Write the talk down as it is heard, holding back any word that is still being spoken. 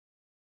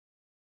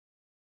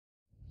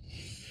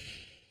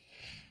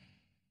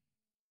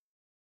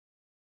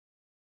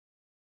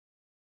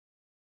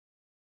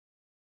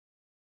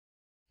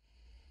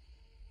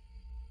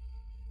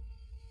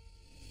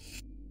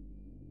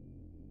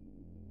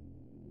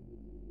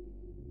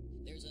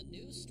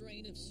new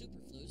strain of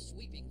superflu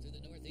sweeping through the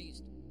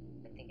Northeast.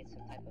 I think it's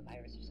some type of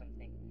virus or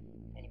something.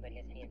 Anybody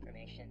has any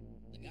information?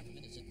 The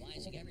government is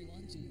advising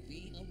everyone to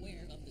be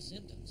aware of the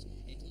symptoms,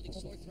 including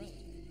sore throat,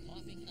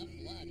 coughing up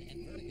blood,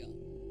 and vertigo.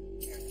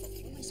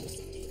 What am I supposed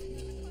to do?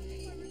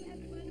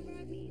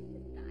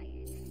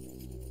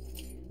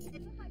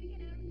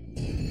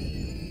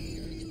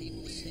 We urge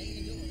people to stay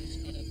indoors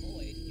and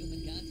avoid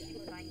human contact.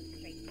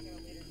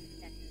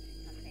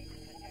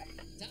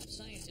 Top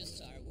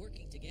scientists are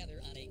working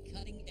together on a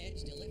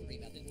cutting-edge delivery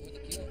method for the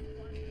cure.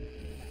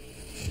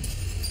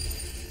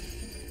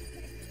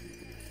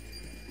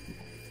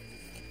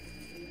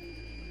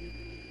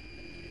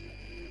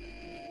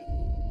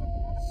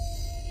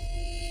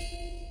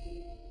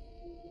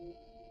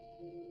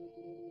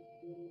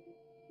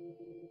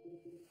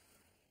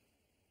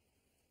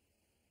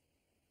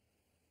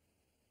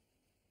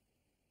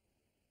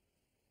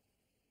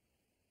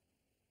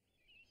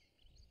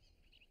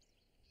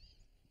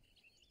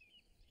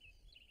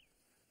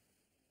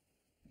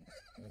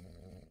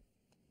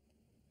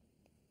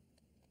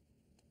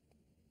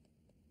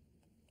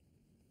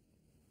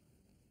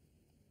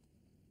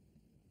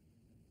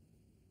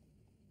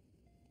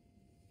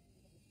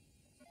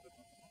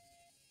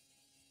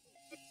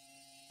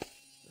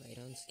 Right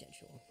on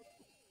schedule.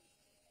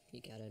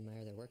 You gotta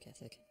admire their work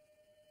ethic.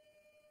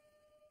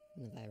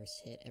 When the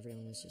virus hit,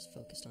 everyone was just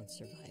focused on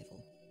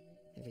survival.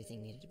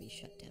 Everything needed to be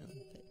shut down,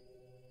 but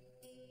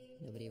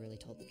nobody really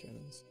told the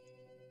drones.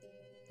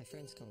 My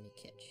friends call me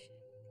Kitsch.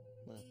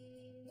 Well,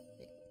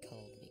 they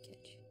called me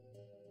Kitsch.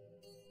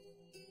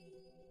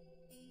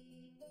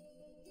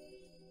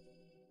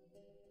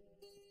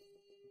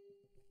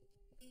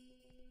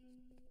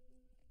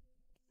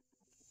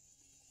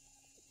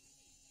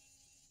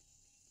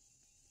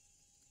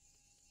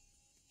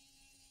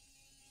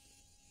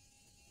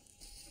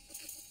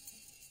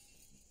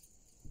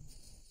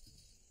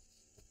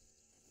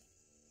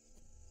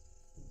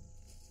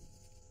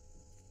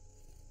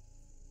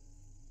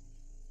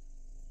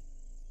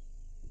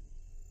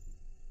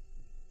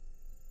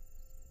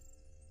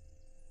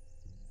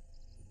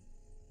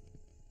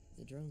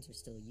 The drones are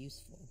still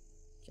useful,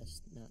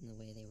 just not in the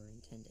way they were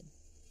intended.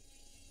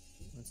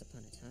 Once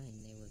upon a time,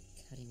 they were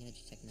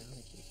cutting-edge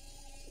technology.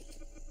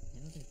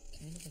 Now they're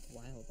kind of like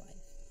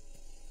wildlife,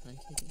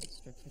 hunted and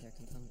stripped for their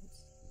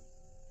components.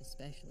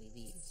 Especially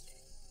these,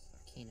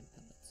 arcanum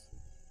pellets.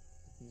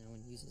 No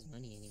one uses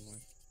money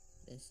anymore.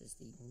 This is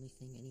the only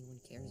thing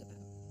anyone cares about.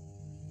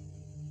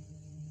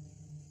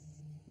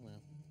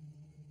 Well,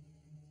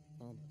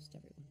 almost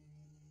everyone.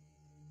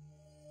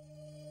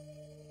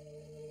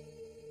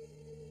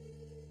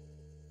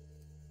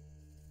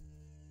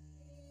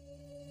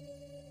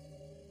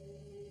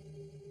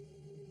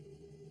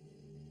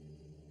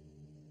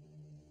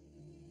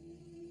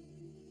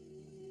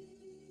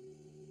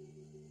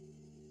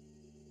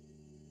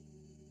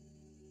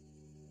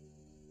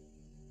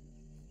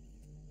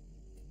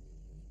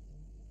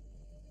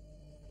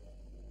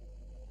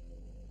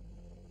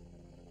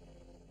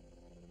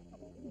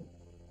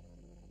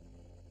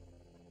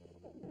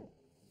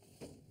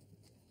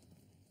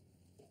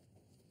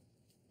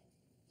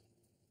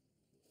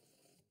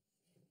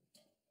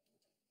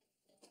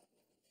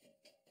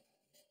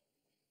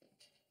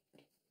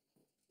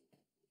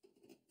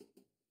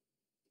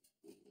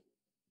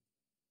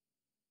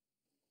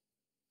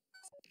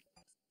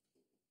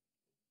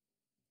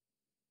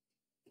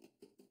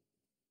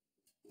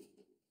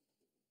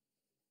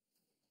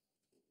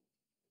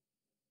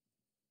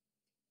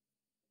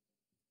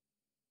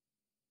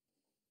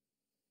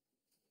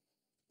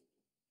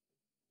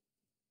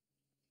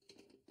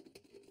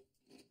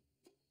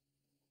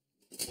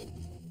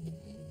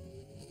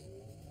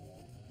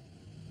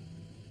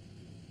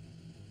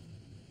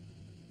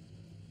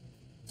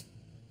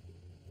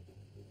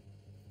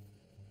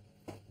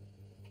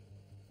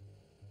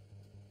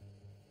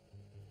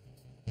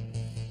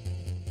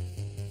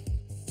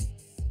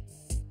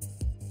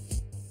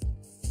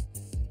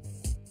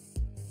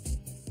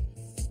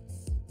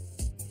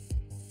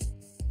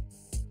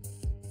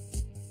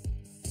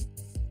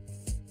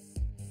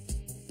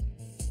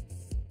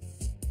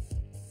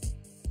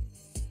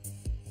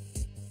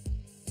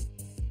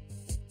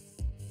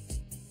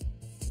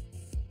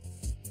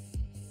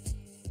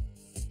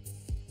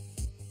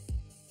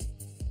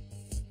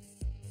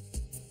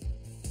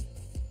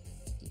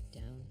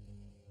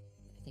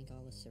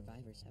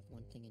 Survivors have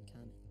one thing in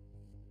common.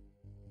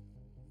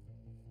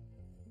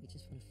 We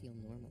just want to feel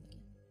normal again.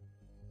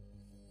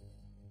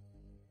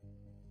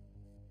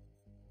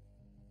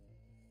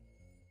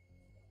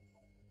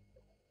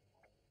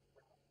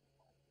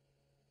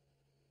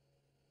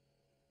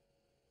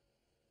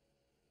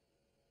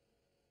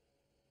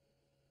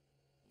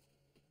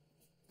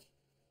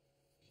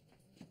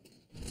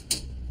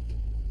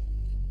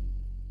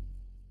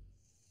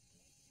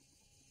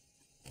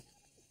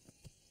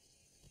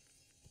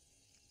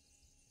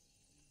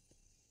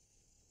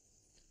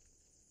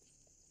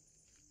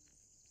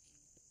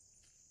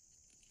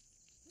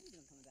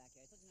 Coming back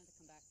here. I told you not to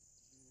come back.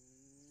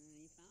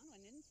 You found one,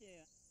 didn't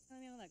you? Let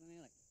me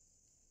look.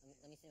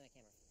 Let me see my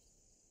camera.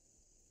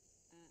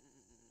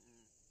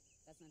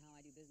 That's not how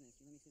I do business.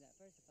 You let me see that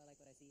first. If I like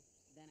what I see,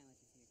 then I let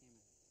you see your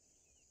camera.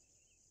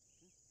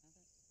 Huh? How's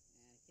that?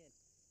 Yeah, kid.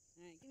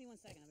 All right, give me 1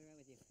 second. I'll be right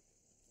with you.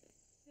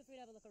 Feel free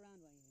to have a look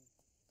around while you're here.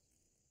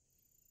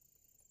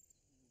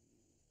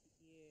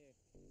 Here.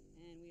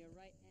 And we are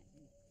right at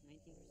 19%.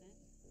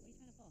 What are you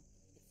trying to pull?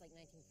 It's like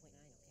 19.9,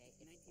 okay?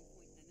 19 point.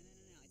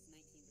 No. It's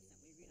 19%.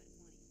 We agreed on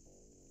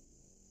 20.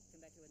 Come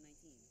back to it with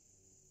 19.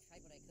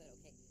 Tried what I could,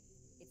 okay?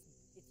 It's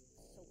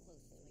so close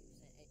to 20%.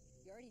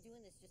 You're already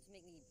doing this just to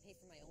make me pay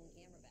for my own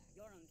camera back.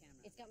 Your own camera.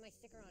 It's got my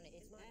sticker on it.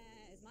 It's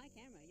mine. It's my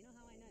camera. You know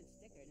how I know it's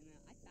stickered? And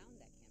I found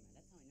that camera.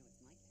 That's how I know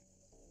it's my camera.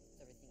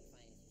 So everything you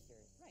find is just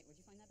yours. Right.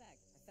 Where'd you find that bag?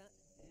 I found...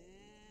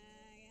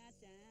 I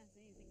gotcha.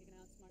 See, you think you can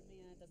outsmart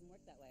me? It doesn't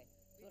work that way.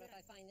 So what if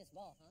I find this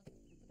ball, huh?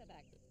 Put that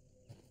back.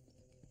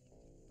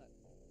 Look,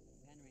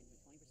 we had an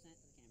arrangement. 20%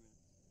 for the camera.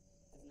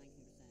 This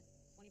is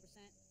 19%. 20%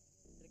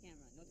 for the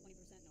camera. No 20%,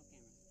 no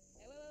camera.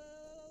 Hey,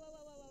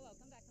 whoa.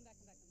 Come back.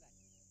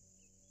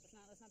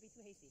 Let's not be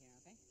too hasty here,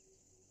 okay?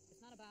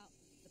 It's not about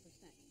the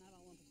percent. It's not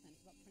about 1%.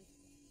 It's about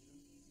principle. You know?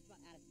 It's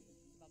about attitude.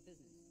 It's about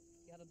business.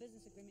 You have a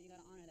business agreement. You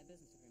got to honor that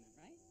business agreement,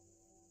 right?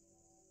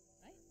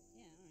 Right?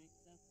 Yeah. All right.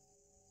 So,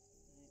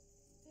 all right.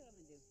 See what I'm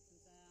gonna do.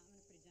 Since I'm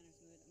in a pretty generous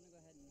mood, I'm gonna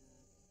go ahead and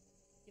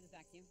give this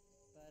back to you.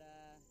 But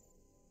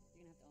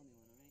you're gonna have to owe me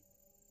one, all right?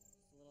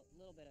 Just a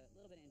little bit of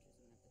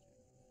interest I'm gonna have to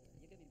charge.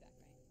 You'll give me back,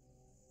 right?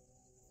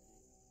 All right. Get out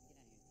of here.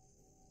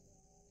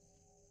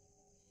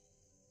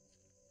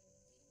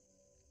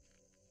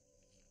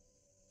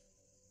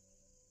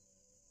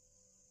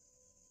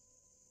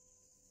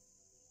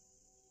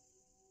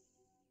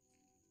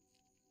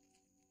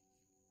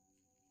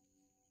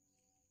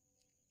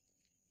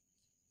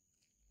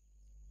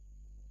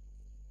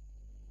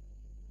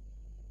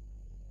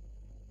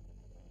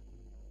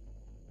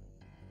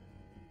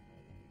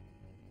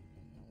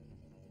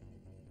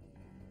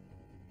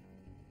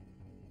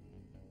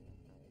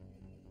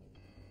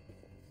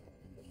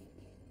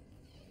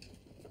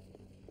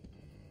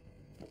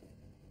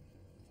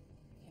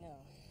 You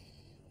know,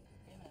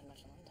 we haven't had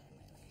much alone time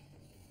lately.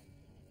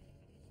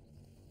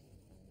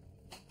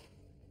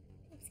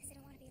 It's because I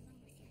don't want to be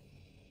alone with you.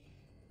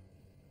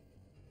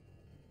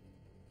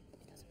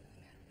 It doesn't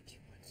really matter what you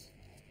want.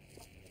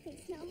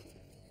 Please, no.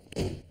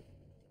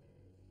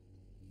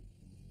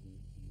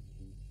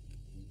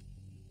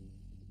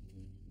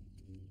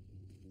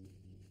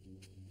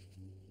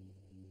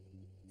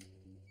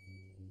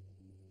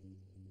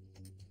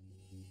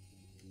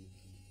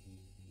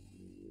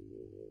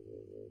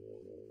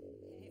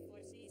 Hey,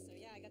 4C. So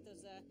yeah, I got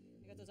those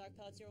arc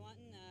pellets you were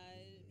wanting.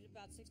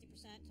 About 60%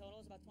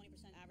 total. It's about 20%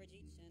 average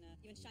each, and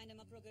even shined them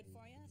up real good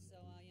for you. So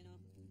you know,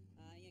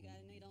 I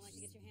know you don't like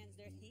to get your hands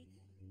dirty.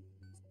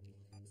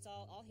 It's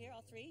all here,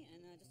 all three,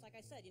 and just like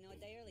I said, you know, a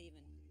day early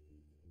even.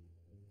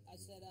 I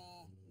said,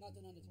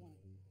 nothing under 20.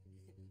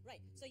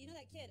 Right. So you know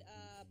that kid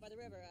by the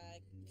river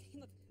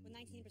came up with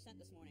 19%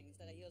 this morning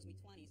instead of he owes me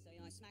 20. So you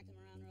know I smacked him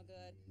around real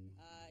good.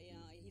 You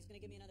know he's gonna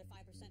give me another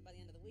 5% by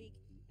the end of the week,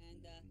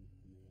 and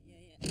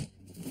yeah.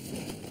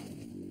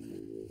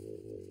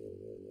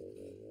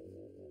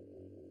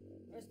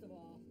 First of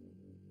all,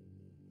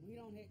 we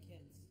don't hit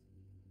kids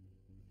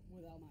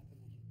without my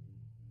permission.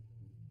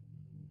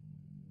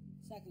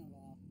 Second of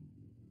all,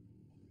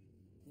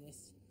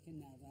 this can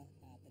never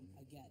happen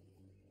again.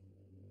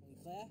 Are we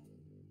clear?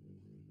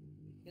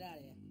 Get out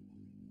of here.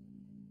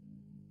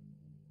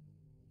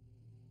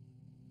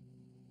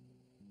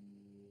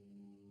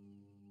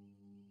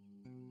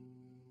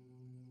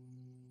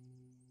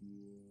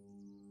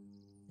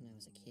 When I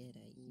was a kid,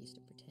 I used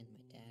to pretend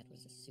my dad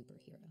was a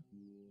superhero.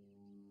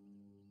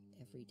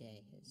 Every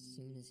day, as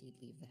soon as he'd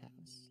leave the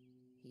house,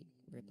 he'd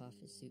rip off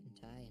his suit and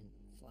tie and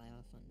fly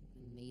off on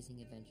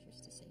amazing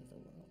adventures to save the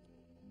world.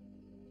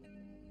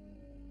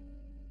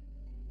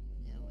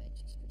 Now I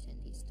just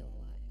pretend he's still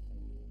alive.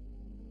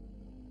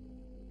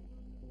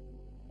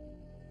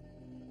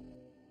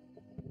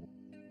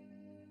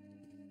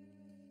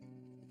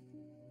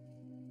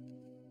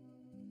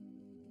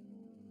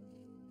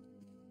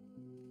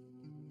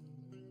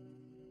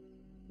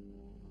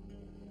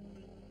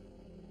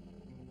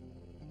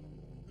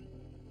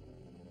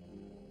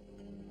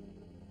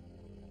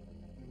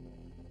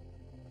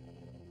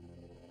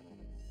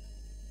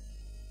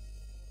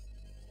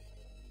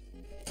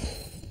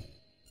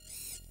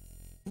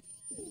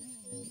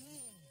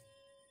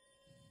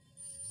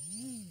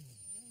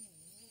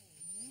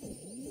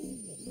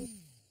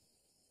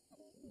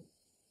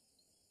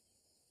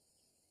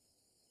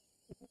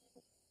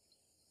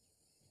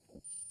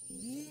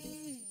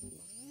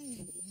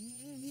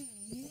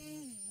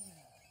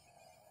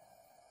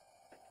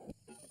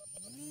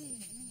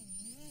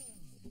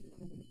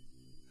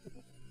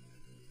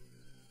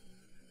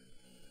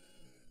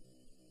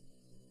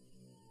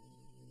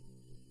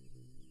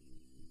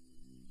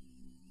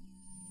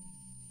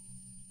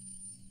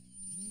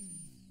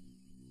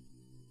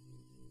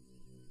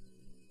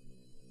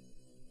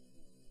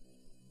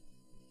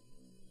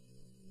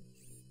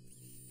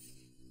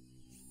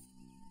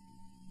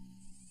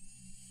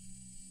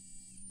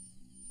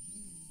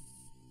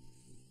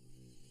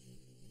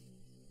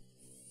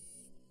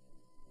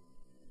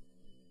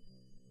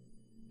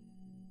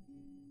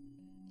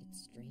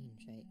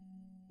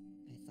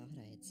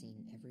 had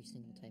seen every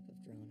single type of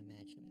drone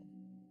imaginable.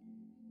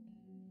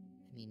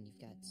 I mean, you've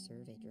got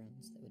survey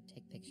drones that would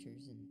take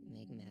pictures and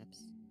make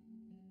maps.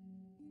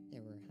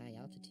 There were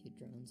high-altitude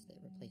drones that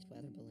replaced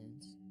weather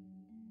balloons.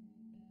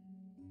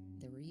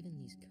 There were even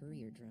these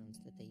courier drones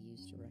that they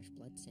used to rush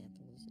blood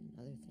samples and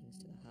other things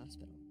to the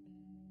hospital.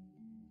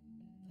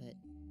 But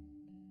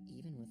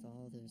even with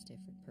all those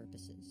different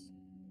purposes,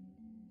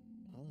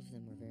 all of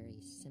them were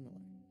very similar.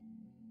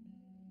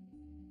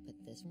 But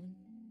this one's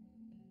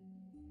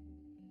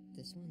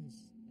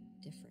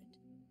different.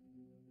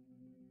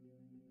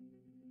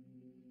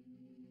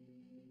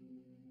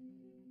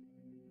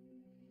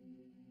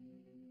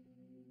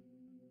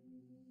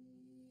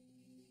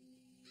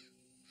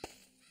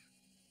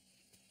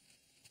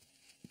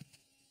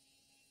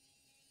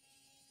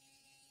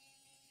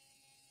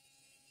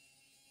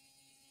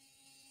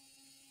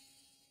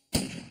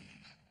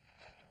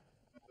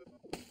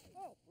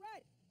 Oh,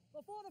 Red!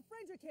 Before the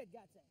Fringer kid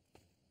gets it.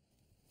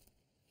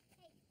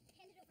 Hey,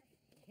 hand it over.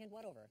 Hand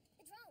what over?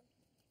 The drone.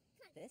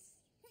 Come on. This?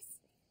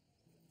 Yes.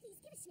 Please,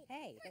 give it to me.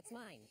 Hey, Come on, that's come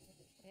on. mine.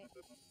 Hey,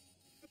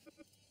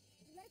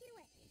 You let it get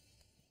away.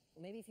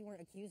 well, maybe if you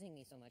weren't accusing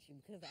me so much, you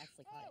could have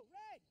actually caught Oh, it.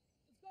 Red!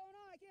 What's going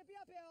on? I can't be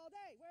up here all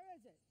day. Where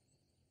is it?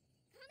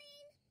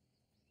 Coming.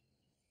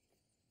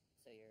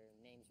 So your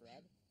name's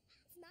Red?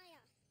 It's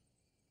Maya.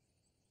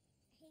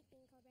 I hate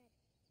being called Red.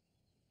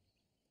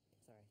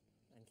 Sorry,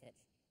 I'm Kitch.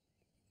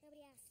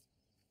 Nobody asked.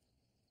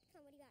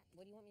 Come on, what do you got?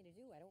 What do you want me to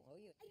do? I don't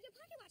owe you. Your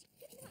pocket watch.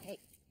 Give me the watch. Hey!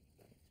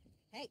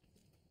 Hey!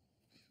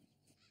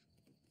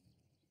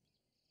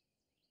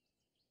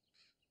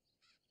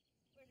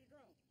 Where's your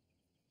drone?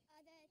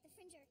 The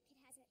Fringer kid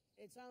has it.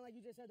 It sounded like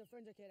you just said the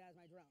Fringer kid has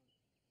my drone.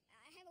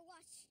 I have a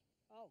watch.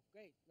 Oh,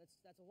 great.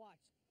 That's a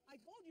watch. I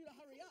told you to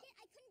hurry up.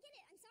 I couldn't get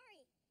it. I'm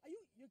sorry.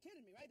 You're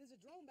kidding me, right? There's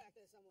a drone back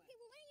there somewhere. Okay,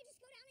 well, why don't you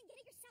just go down and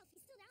get it yourself? He's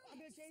still down I'm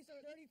there. gonna chase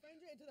a dirty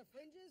Fringer into the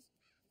fringes?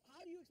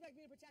 How do you expect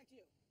me to protect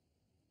you?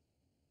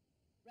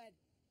 Red,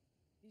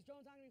 these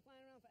drones aren't gonna be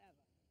flying around forever.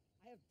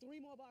 I have 3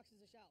 more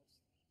boxes of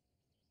shells.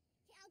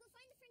 Okay, I'll go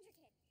find the Fringer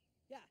kid.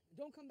 Yeah,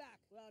 don't come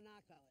back without a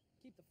knock pellet.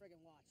 Keep the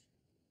friggin' watch.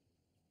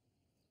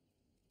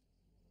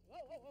 Whoa,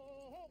 whoa, whoa,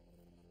 whoa, whoa.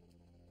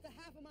 It's a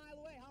half a mile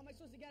away. How am I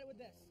supposed to get it with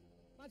this?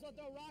 Might as well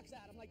throw rocks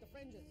at him like the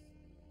fringes.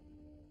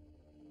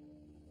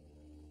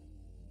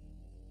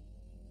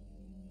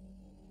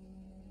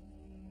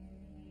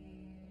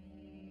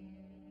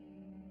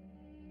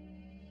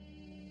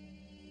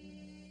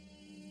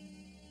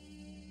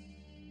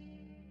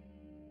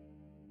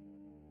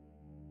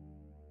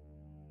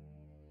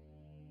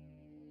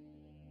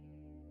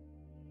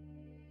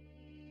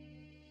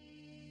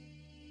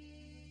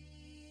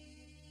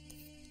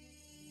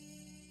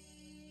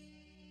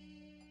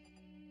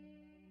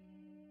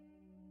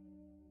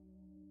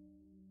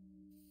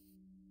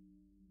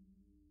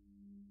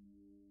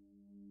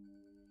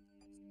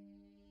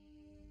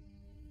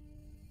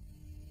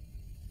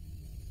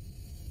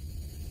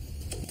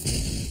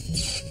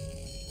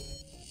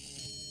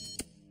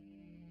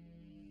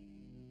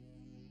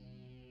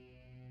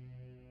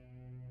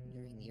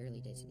 During the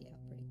early days of the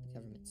outbreak, the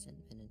government sent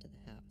men into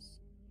the house.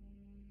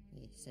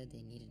 They said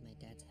they needed my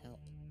dad's help.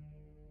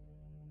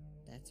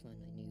 That's when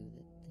I knew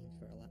that things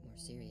were a lot more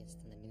serious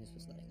than the news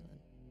was letting on.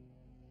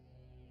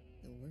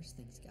 The worse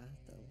things got,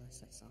 the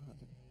less I saw of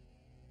him.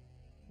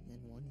 And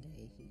then one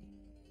day,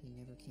 he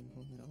never came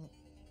home at all.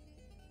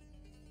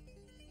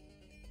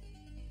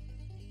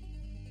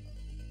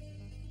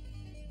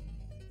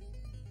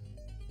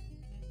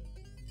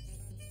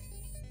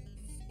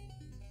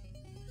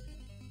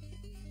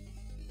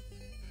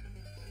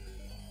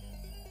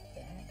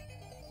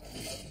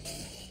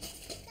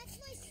 That's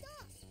my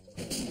stuff.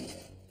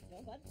 Go,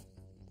 bud.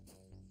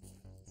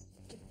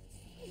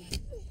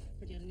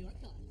 Pretty out of New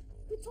York God.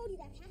 Who told you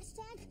that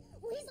hashtag?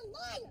 Well, he's a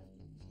liar.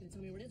 Gonna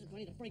tell me where it is or do I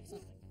need to break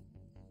something?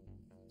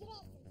 Get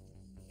off.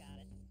 Got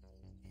it.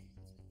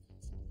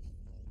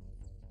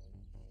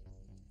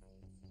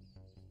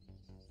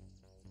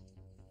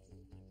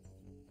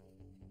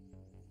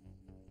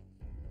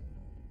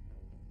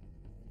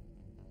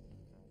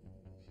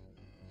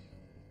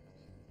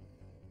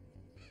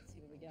 Let's see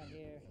what we got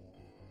here.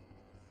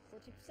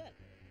 14%.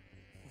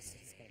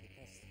 He's gotta be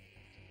pissed.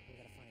 We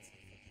gotta find something.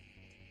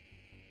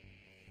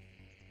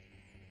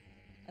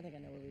 I think I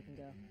know where we can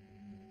go.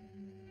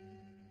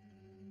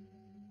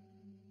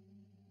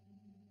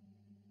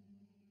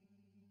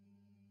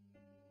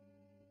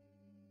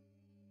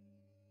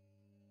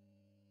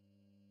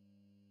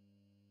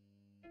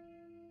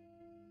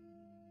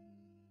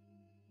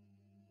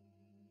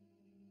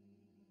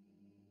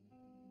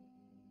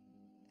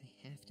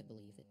 I have to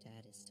believe that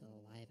Dad is still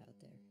alive out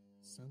there,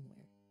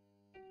 somewhere.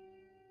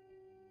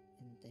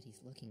 And that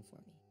he's looking for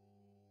me.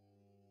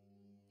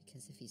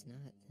 Because if he's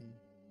not, then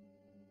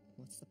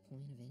what's the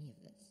point of any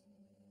of this?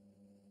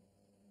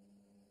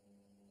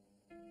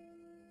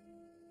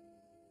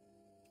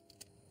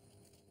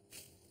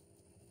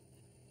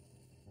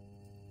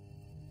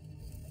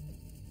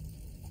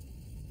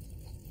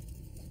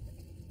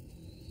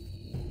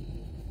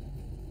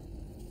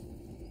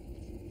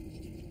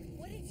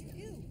 What did you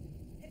do?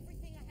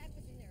 Everything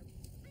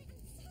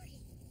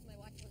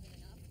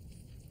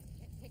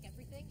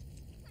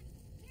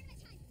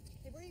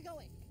you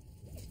going?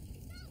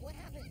 What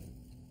happened?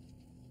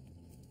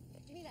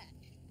 Give me that.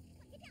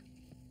 Come on, get down.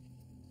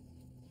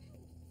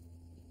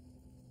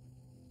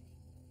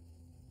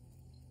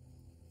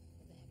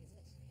 What the heck is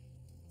this?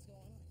 What's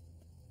going on?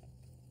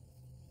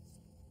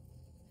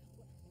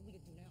 What are we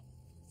gonna do now?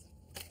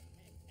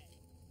 Hey,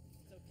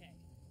 it's okay.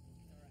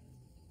 It's alright.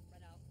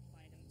 Spread out,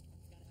 find him.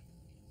 It's gotta happen.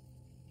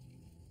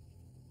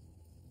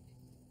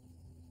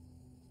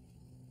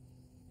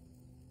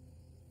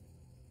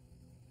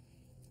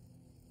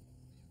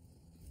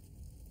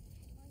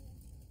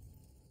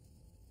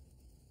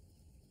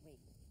 Wait.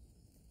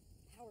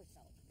 Power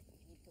cell.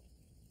 I need to go.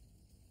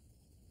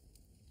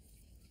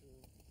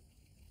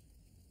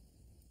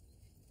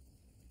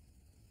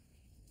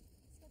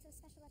 So what's so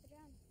special about the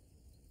drone?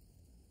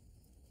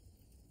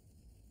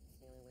 It's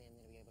the only way I'm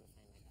gonna be able to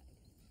find my dad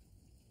again.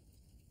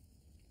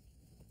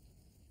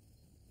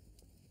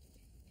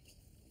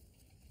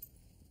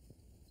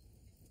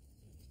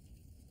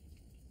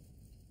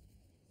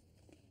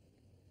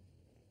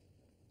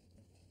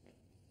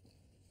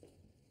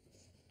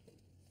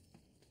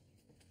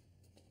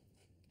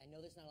 I know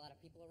there's not a lot of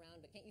people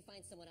around, but can't you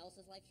find someone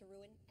else's life to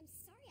ruin? I'm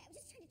sorry, I was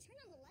just trying to turn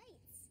on the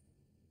lights.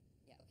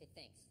 Yeah, okay,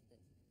 thanks.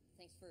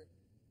 Thanks for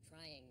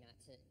trying not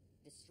to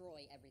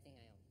destroy everything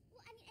I own.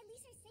 Well, I mean, at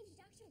least I saved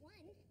Dr.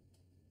 One.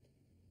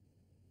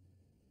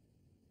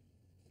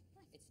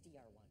 What? It's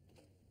DR1.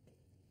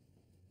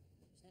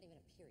 There's not even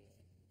a period.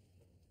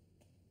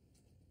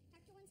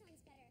 Dr. One sounds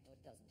better. No,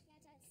 it doesn't. Yeah,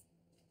 it does.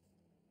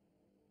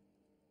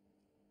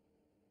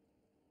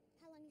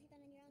 How long have you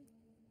been on your own?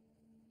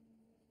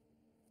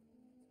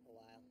 A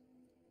while.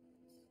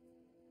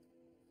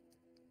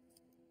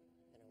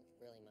 I don't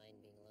really mind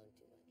being alone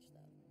too much,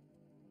 though.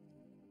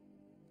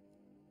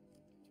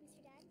 Do you miss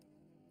your dad?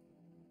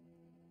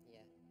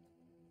 Yeah.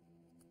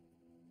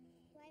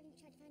 Why haven't you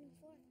tried to find him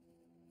before?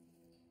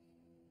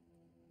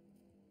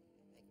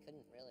 I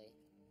couldn't really.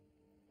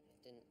 I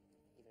didn't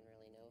even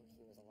really know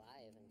he was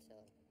alive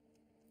until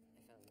I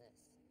found this.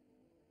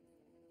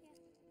 Yeah.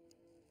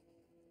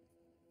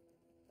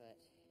 But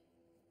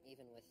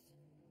even with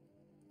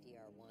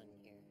DR1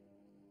 here,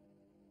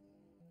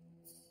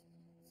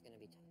 it's gonna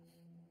be tough.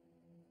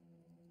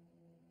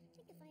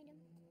 Take to find him.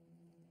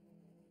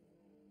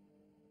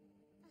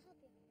 I'll help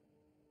you.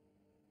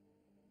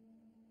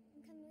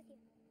 I'm coming with you.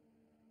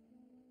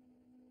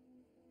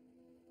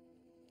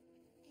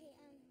 Hey,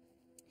 I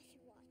have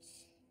your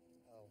watch.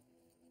 Oh.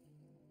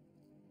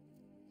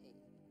 Hey,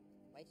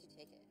 why'd you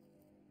take it?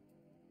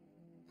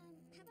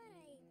 How about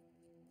I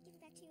give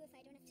it back to you if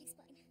I don't have to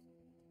explain?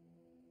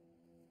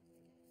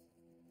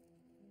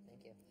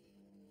 Thank you.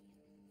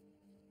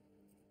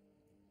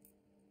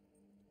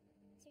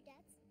 It's your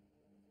dad's?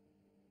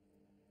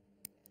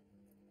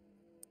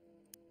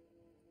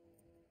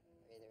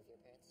 Are either of your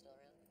parents still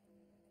around?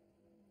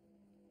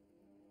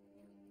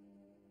 No.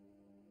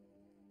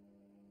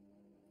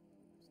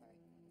 Sorry.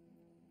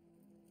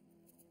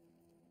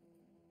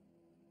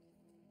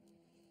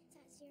 So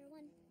that's year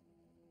one.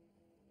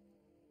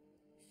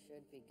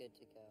 Should be good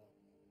to go.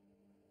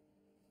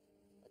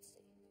 Let's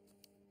see.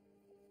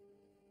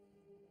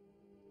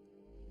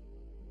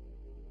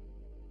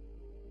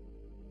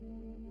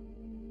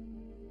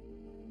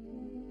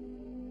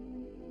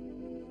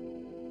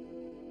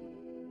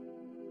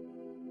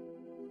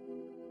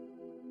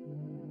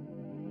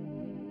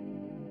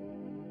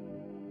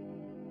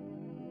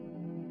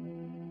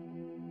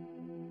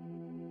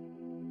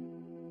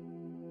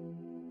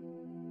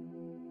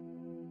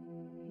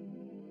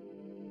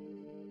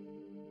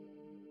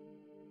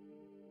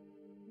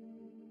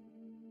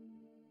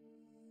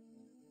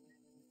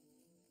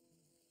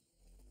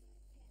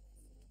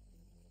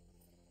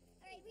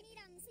 Alright, we need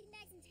sleeping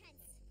bags and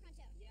tents.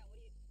 Pronto. Yeah, what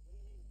do you need?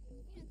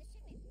 You know, the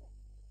shipment.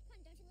 Come on,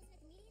 don't you listen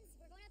at the meetings?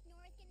 We're going up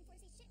north getting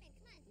 46 shipment.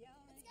 Come on. Yeah,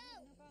 alright. Let's go.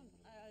 No problem.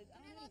 I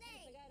don't have know all any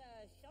tents. day. I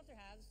got shelter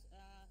halves.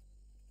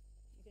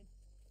 You could.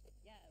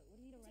 Yeah, what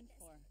do you need a Take wrench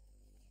this. for?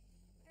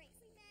 Alright,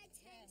 sleeping bag,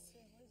 Yeah, tent.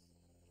 sure.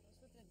 What's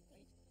with the?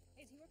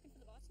 Hey, is he working for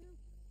the boss now?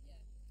 Yeah.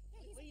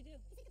 Yeah, What do you do?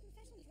 He's like a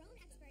professional drone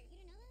expert. You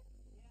didn't know that?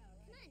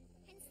 Yeah, right.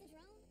 Come on. Hence the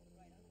drone.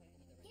 Right, okay.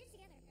 Get it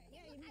together.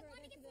 Yeah, Look, you I remember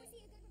want to I give got you 4C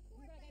a good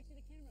report, Remember I but got you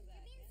the camera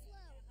back. being yeah?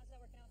 slow. Yeah, how's that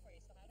working out for you?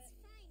 Still have it? it's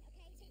fine,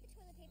 okay? Take the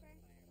toilet paper.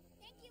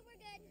 Thank you, we're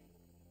good.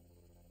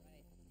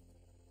 Right.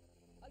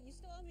 Oh, you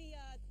still owe me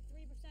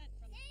 3%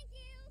 from. Thank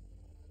you.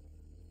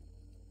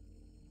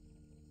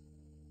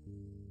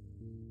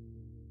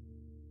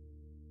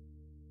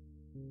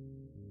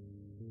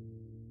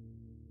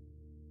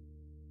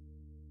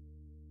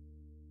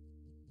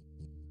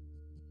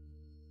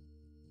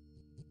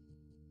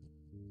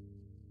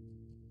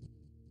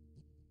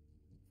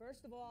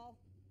 First of all,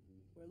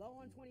 we're low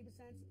on 20%.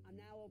 I'm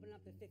now opening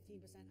up the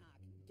 15% OC.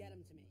 Get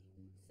them to me.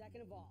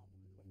 Second of all,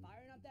 we're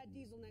firing up that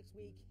diesel next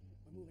week.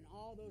 We're moving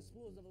all those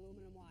spools of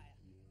aluminum wire.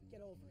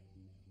 Get over it.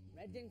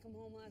 Red didn't come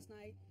home last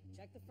night.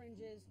 Check the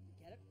fringes.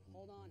 Get it?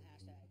 Hold on,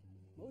 hashtag.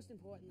 Most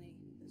importantly,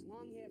 this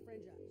long hair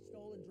fringer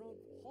stole a drone.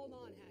 Hold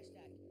on,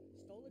 hashtag.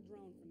 Stole a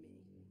drone from me.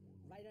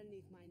 Right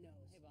underneath my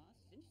nose. Hey, boss.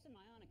 Didn't you send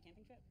Maya on a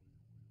camping trip?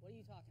 What are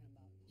you talking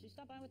about? She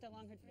stopped by with that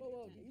long-haired fringe.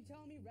 Whoa, are you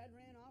telling me Red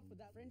ran off with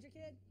that Fringer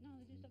kid? No,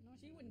 they just up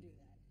north. She wouldn't do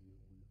that.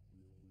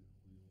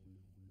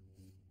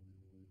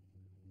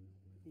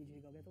 Need you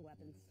to go get the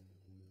weapons,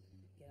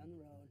 get on the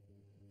road,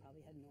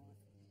 probably head north.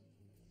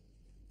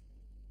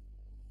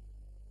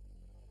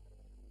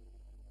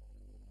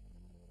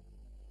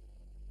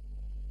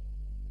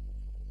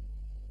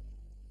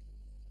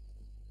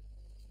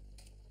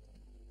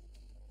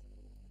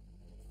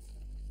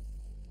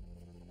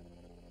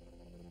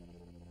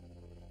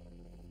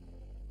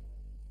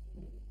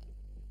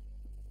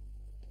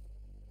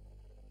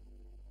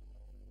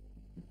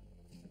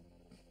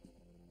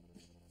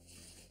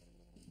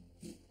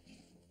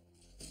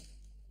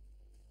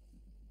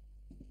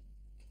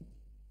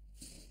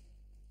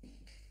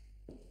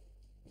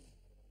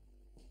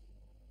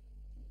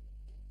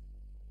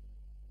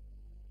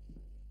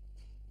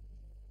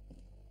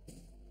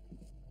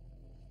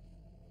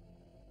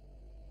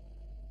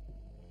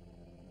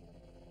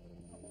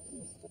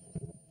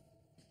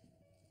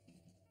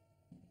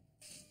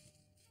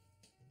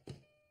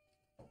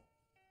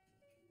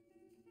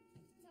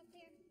 It's up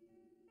there.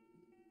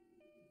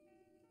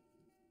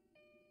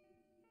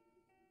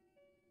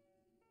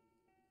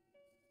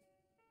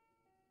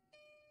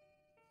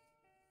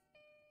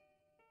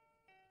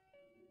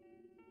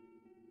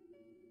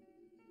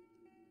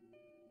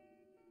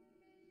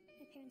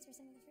 My parents were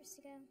some of the first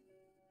to go.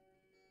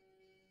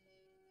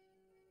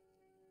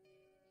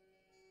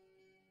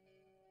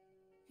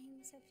 I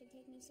almost hoped it'd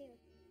take me too.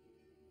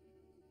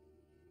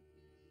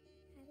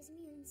 I was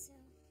immune, so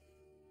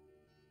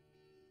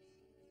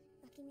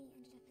lucky me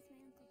ended up with my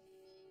uncle.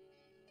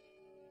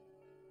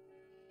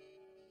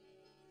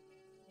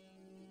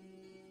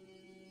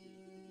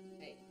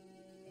 Hey.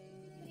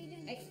 What are you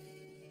doing? Hey.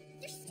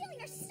 You're stealing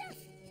our stuff!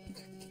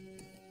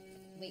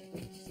 Wait.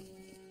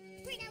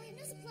 Right now we have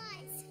no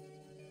supplies!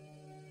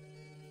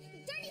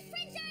 Dirty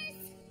fringers!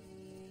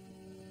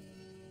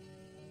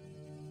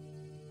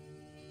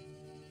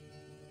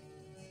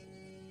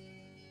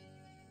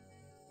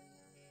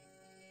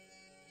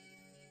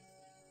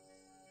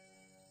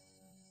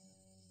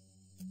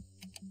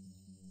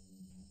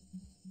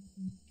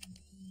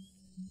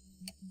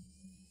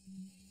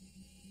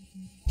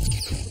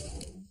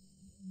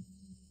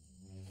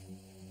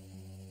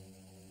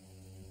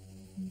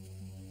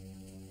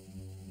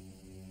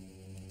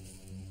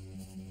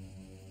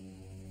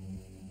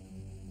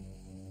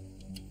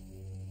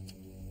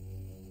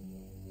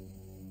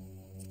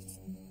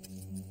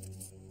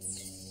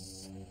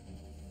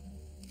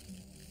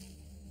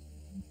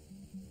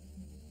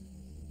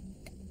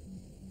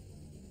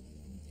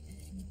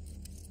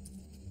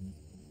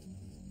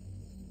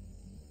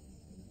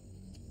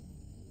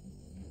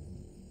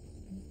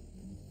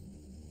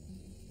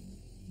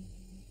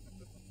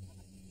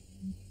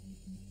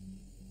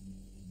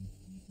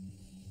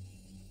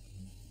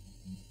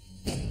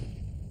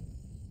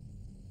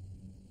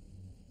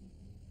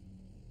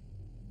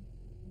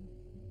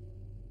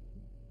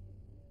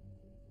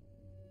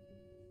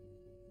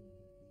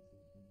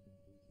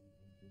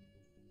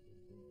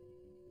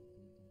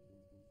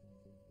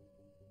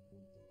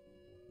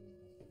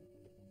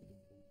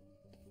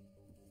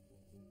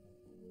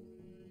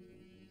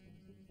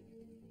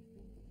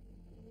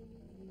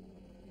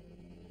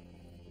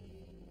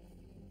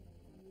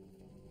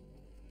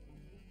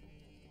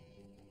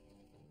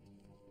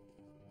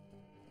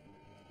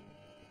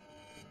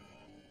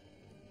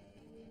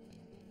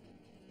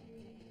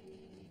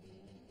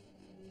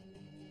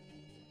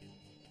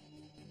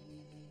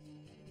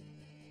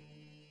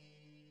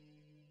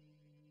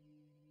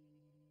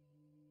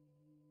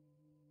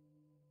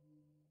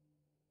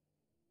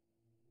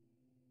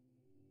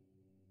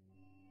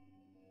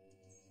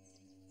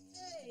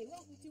 Hey,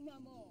 welcome to my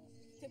mall.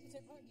 10%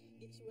 parking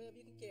gets you whatever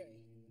you can carry.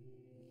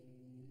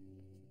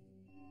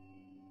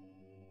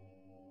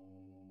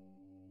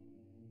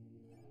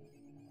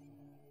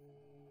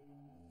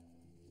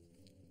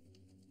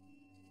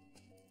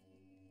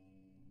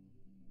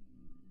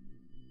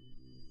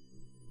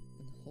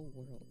 When the whole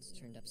world's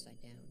turned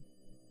upside down,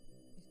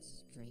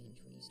 it's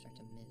strange what you start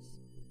to miss.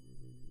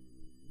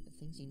 The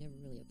things you never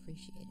really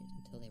appreciated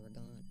until they were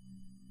gone.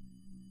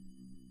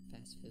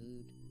 Fast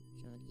food,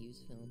 John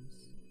Hughes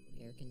films,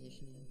 air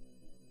conditioning.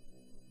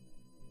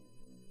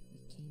 We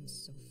came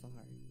so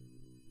far,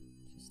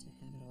 just to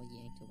have it all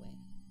yanked away.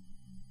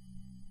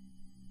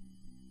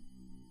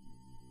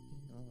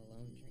 Being all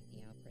alone during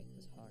the outbreak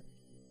was hard,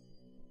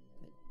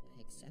 but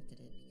I accepted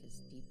it because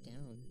deep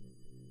down,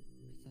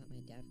 I thought my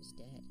dad was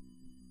dead.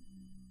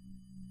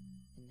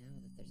 And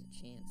now that there's a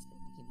chance that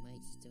he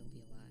might still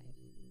be alive,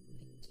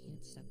 I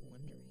can't stop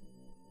wondering.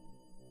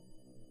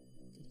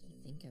 Did he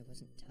think I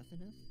wasn't tough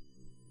enough?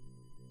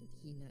 Did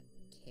he not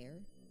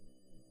care?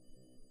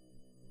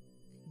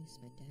 I miss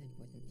my dad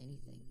more than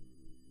anything,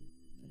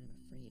 but I'm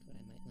afraid what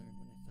I might learn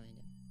when I find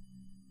him.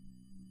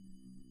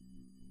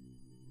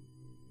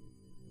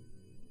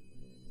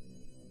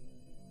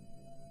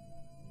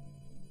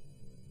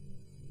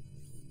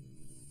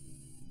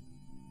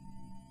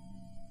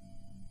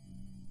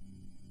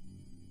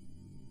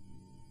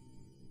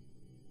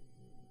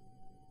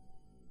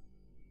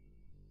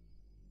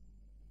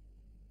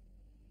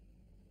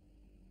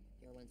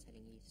 DR1's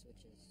heading east,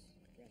 which is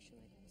the direction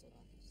I penciled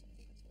off, so I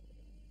think that's where we're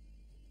going.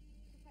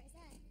 How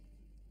far is that?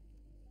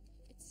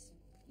 It's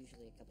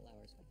usually a couple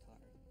hours by car,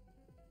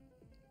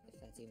 if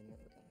that's even where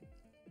we're going.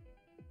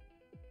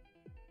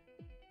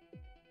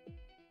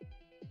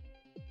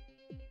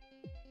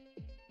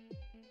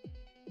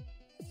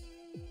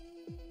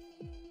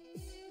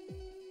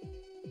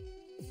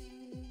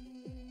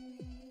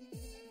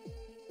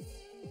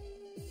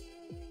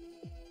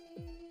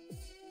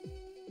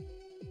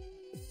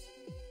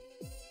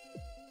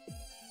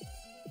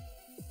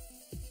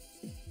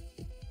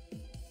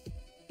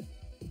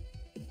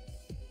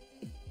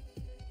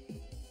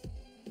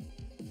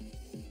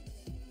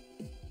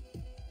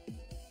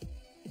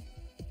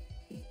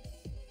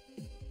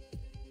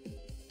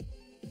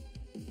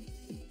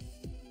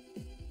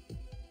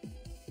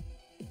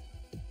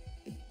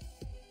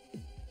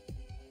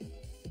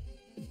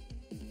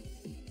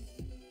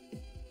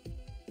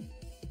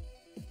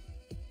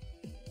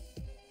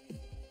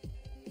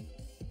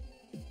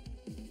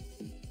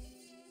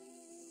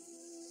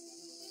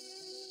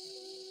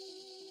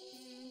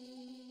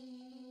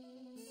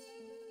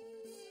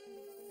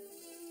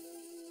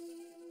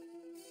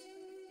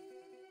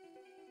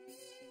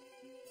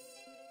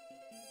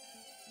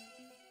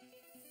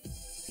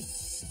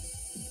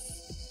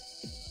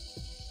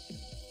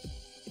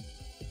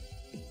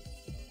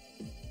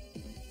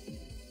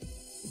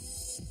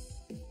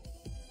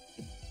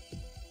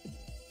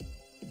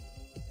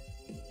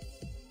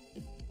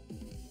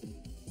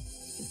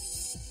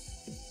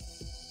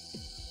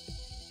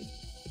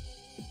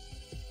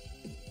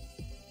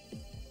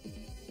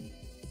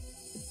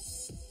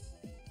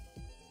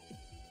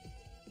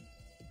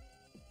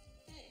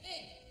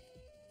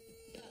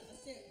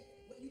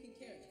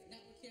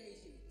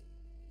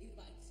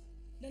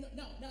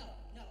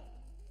 No.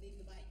 Leave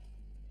the bike.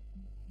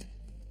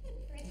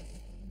 Frick.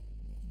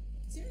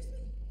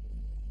 Seriously?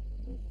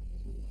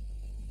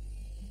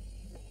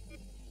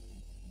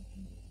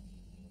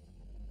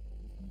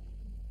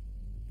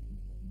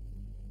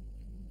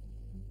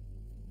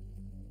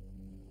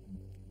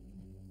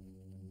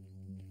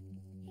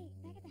 Hey,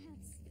 back at the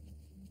house.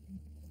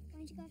 Why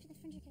didn't you go after the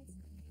Fringer kids?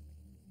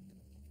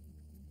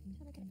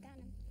 Totally could have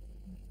gotten them.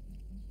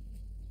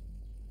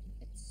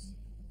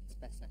 It's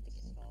best not to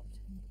get involved.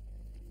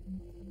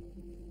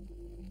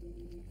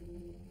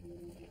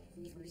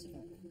 First of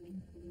all,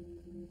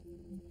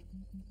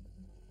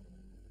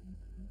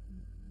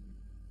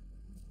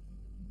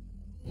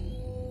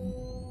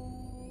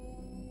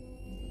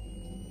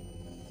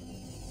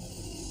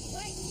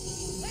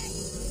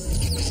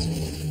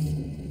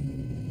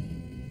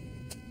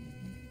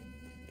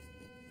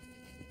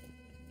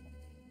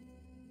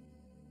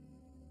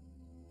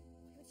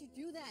 Why'd you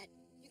do that?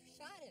 You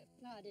shot him.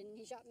 No, I didn't.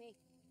 He shot me.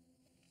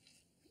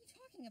 What are you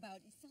talking about?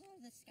 It fell out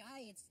of the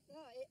sky.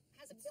 No, it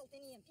has a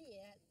built-in EMP.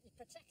 It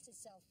protects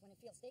itself when it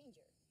feels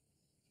danger.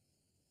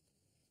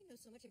 You know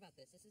so much about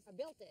this. I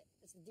built it.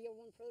 It's the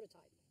DR1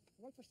 prototype. I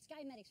worked for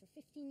Sky Medics for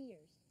 15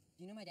 years.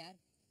 Do you know my dad?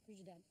 Who's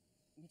your dad?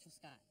 Mitchell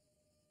Scott.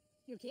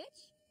 Your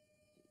kids?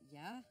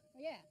 Yeah? Oh,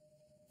 yeah.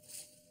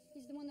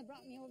 He's the one that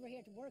brought me over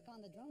here to work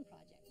on the drone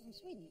project from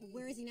Sweden.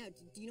 Where is he now?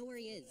 Do you know where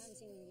he I is? haven't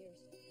seen him in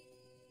years.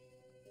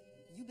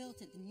 You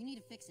built it, then you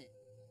need to fix it.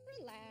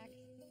 Relax.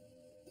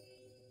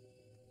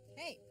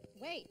 Hey,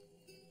 wait!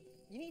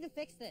 You need to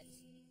fix this.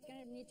 It's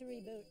gonna need to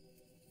reboot.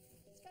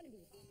 It's gonna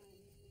be fine.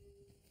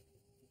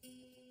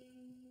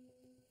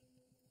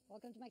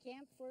 Welcome to my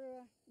camp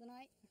for the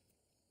night.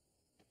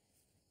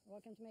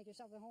 Welcome to make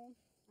yourself at home.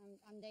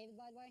 I'm David,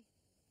 by the way.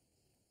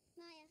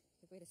 Maya.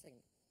 wait a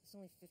second. There's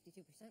only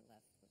 52%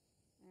 left.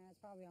 It's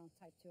probably on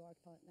type 2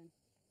 autopilot then.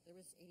 There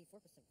was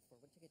 84%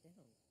 before. What took it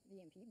down? The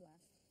EMP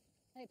blast.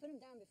 Hey, put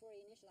him down before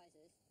he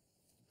initializes.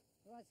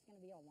 Otherwise, it's gonna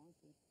be all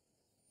wonky.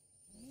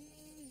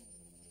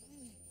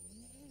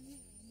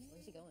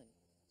 Where's he going?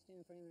 Just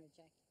doing a perimeter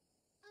check.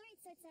 Alright,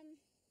 so it's gonna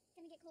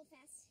get cold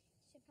fast.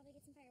 Should probably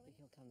get some firewood.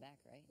 He'll come back,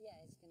 right?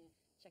 Yeah, it's gonna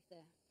check the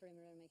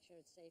perimeter and make sure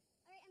it's safe.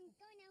 Alright, I'm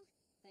going now.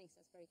 Thanks,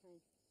 that's very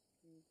kind.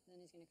 Then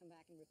he's gonna come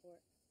back and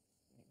report.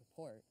 Wait,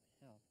 report?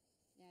 How?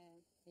 Yeah,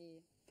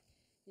 he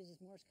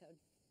uses Morse code.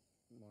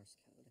 Morse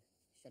code.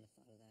 Should have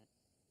thought of that.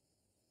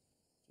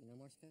 Do you know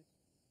Morse code?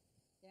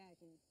 Yeah, I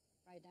can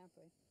write it down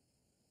for you.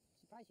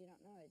 Surprised you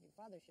don't know it. Your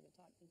father should have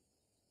taught me.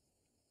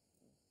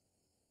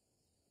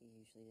 He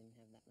usually didn't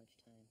have that much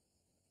time.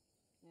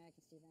 Yeah, I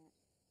can see that.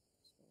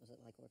 So what was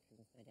it like working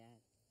with my dad?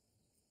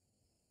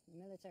 The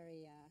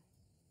military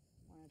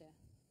wanted to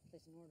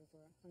place an order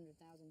for 100,000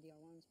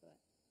 DR1s, but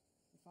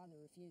your father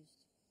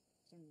refused.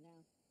 Turned them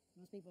down.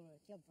 Most people are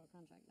killed for a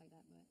contract like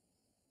that, but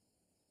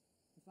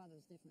your father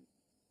was different.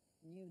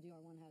 He knew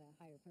DR1 had a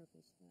higher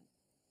purpose, but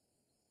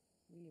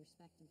really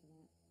respect him for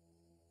that.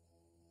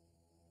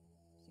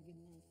 He's a good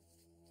man.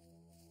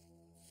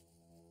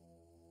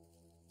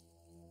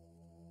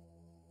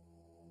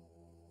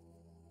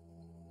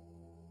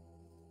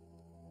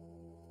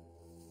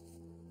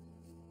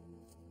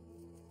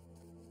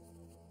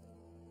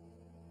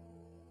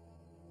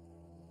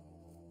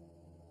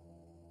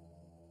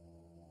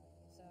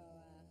 So,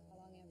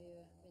 how long have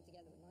you been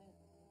together with Maya?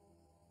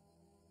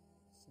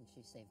 Since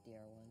you saved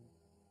DR1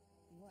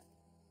 What?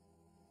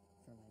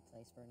 from my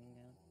place burning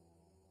down,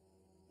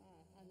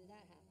 How did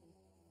that happen?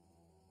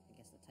 I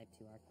guess the Type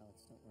 2 arc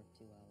pellets don't work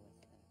too well with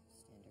a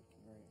standard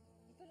converter.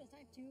 You put a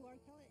Type 2 arc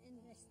pellet in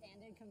a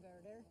standard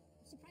converter?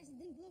 I'm surprised it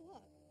didn't blow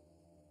up.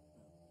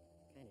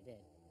 Kinda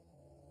did.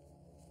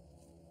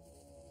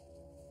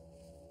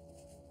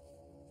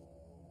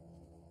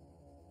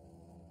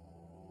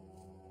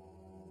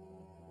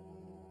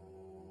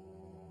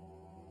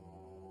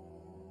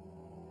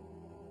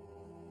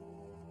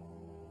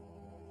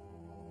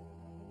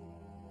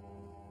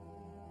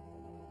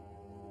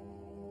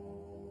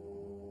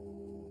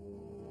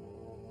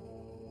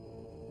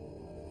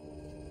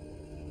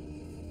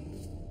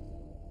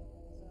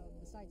 So,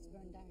 besides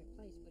burn down your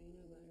place, what do you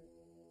know about her?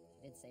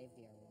 She did save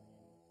DR1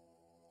 and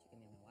she gave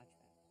me my watch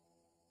back.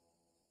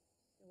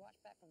 Your watch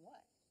back from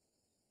what?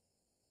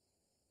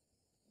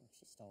 Well,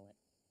 she stole it.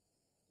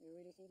 You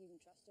really think you can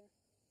trust her?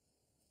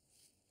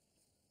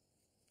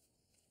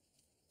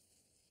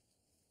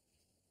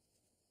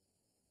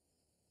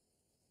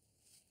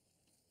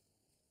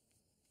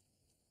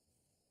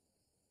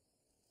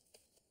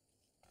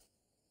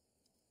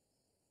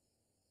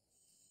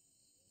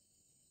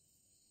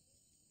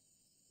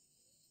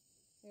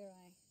 Here,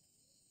 I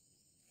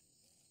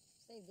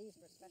saved these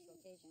for a special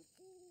occasion.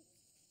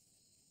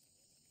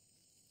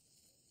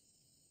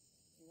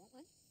 You want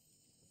one?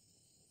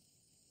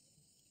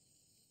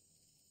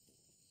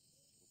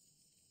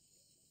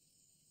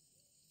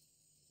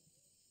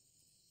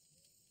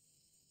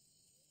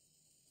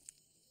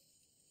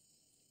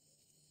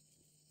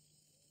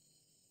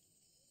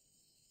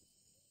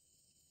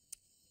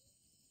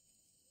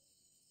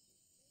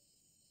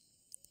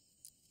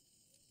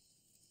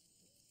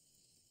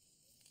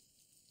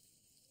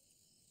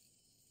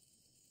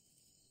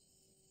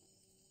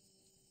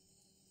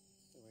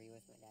 So were you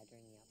with my dad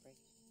during the outbreak?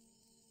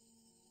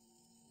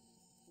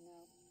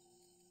 No.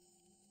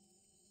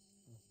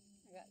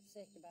 I got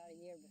sick about a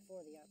year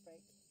before the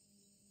outbreak.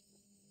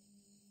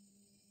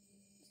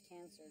 It was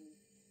cancer, and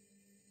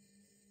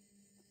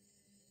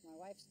my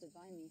wife stood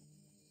by me.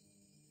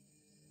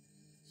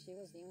 She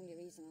was the only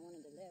reason I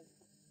wanted to live.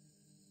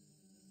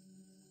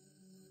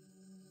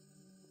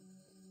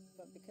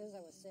 But because I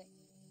was sick,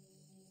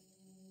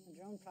 the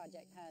drone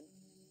project had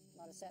a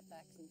lot of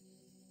setbacks, and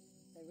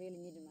they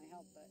really needed my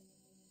help, but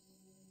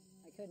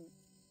I couldn't.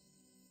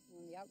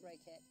 When the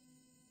outbreak hit,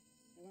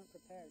 they weren't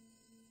prepared.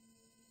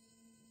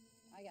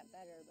 I got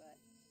better, but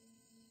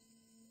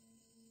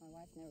my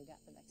wife never got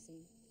the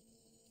vaccine.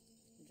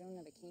 The drone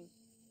never came.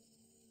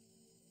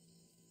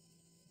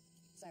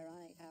 It's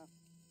ironic how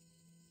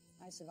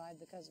I survived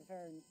because of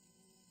her and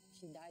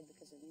she died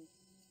because of me.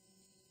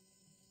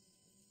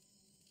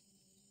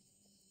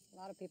 A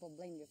lot of people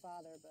blame your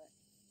father, but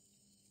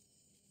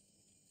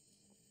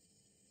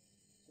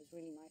it was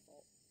really my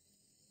fault.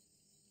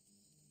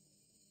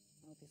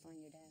 I hope you find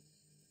your dad.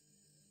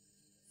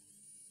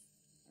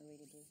 I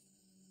really do.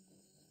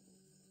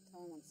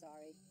 Tell him I'm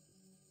sorry.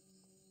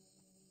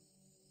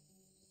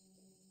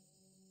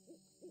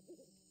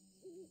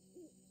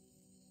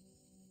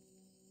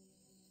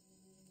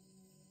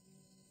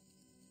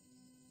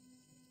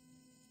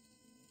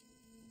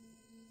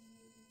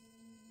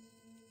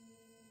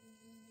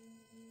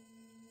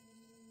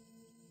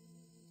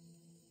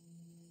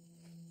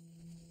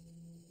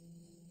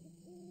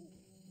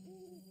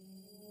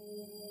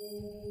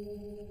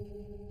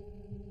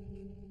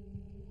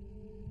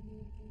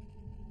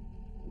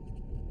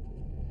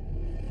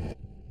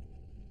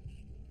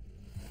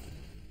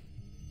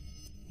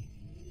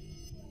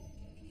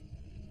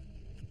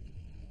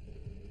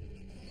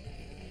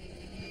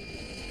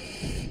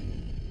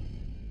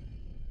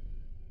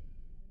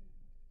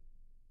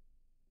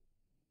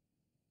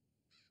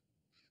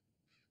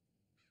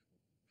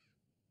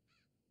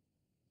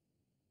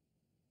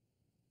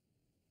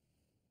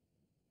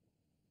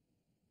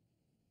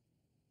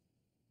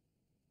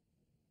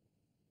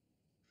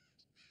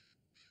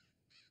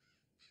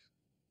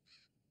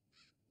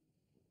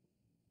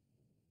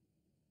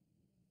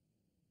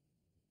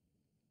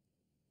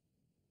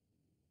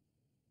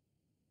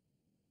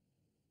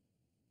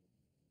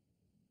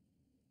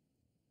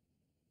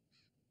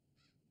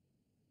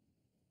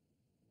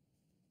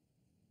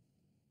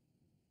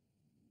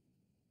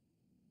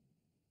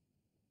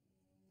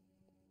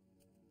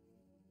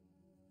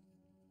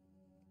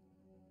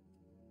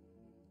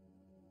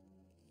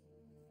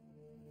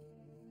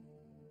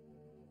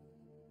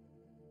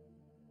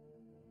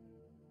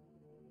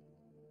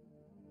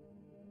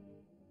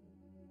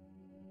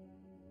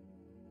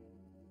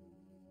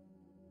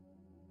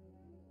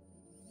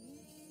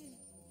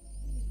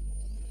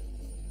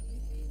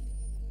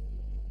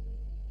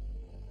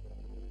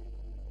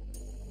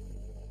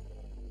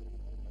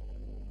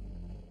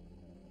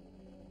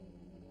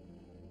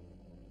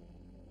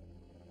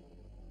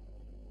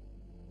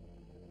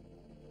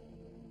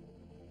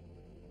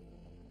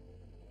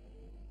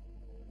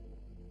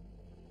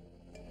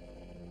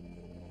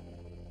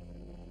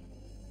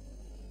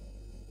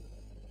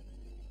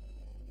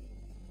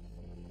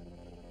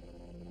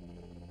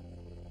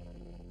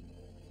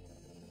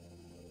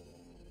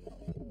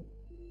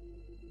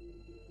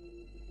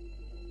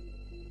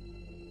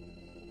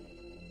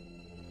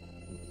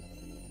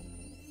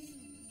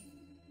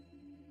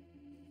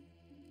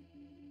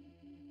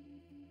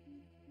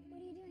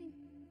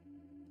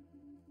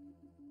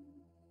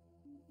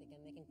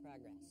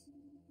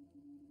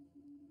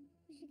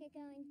 get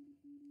going?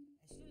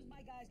 As soon as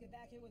my guys get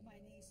back here with my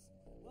niece,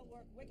 we'll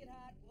work wicked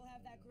hard. We'll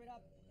have that grid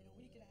up in a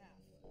week and a half.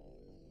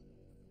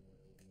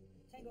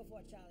 Tango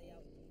 4 Charlie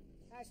out.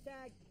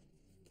 Hashtag.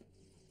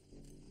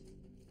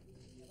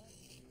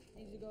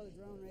 Need you to go to the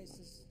drone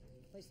races.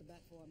 Place the bet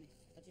for me.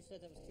 Thought you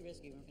said that was too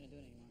risky. We weren't going to do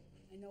it anymore.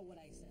 I know what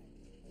I said.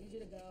 Need you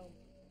to go.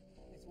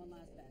 It's one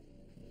last bet.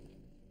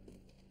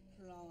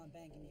 Put it all on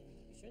banking you.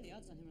 You sure the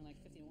odds on him are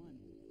like 50 to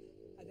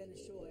 1? I've been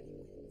assured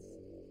he wins.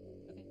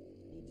 Okay.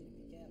 Need you to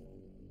be careful.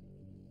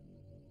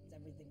 It's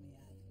everything we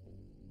have.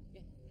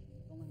 Yeah.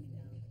 Don't let me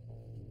down.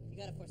 You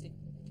got it, Forsey.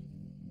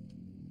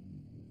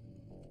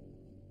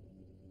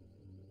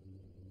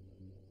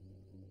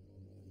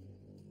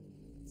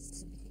 This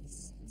doesn't make any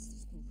sense.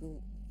 There's no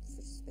room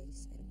for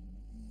space. I don't...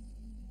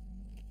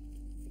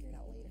 Figure it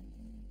out later.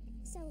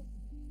 So,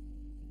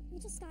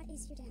 Mitchell Scott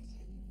is your dad.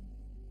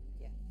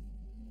 Yeah.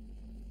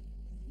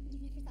 You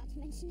never thought to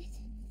mention it.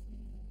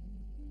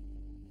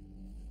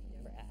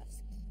 Never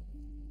asked.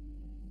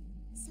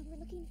 So we're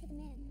looking for the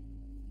man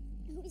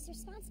who is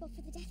responsible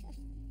for the death of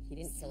He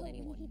didn't so kill many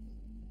anyone. people.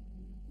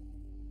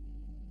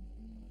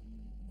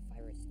 The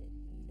virus did.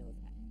 You know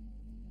that.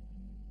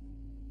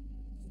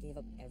 He gave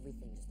up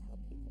everything just to help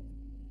people.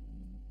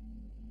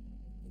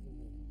 Even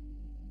me.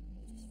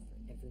 Just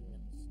for everyone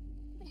else.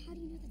 But how do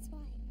you know that's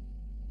why?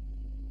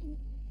 And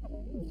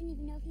we didn't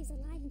even know if he was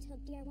alive until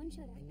DR1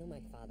 showed up. I know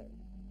my father.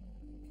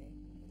 Okay?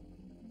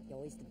 He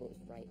always did what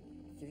was right.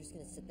 If you're just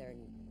gonna sit there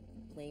and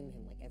blame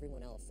him like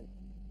everyone else, and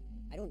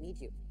I don't need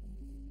you.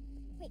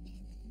 Wait.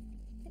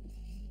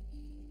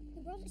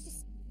 The world is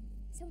just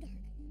so dark.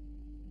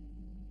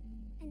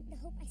 And the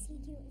hope I see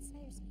in you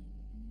inspires me.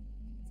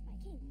 That's why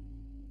I came.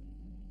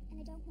 And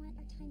I don't want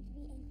our time to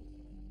be angry.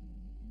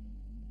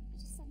 I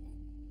just thought that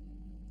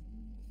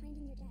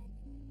finding your dad...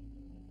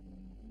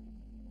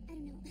 I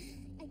don't know.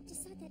 I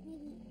just thought that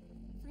maybe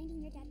finding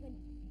your dad would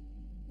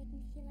make me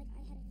feel like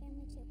I had a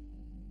family too.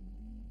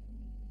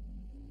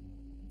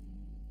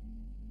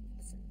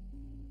 Listen.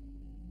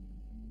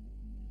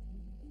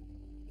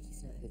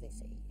 He's not who they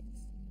say he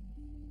is.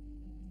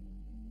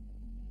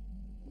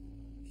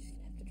 You're just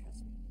gonna have to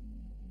trust me.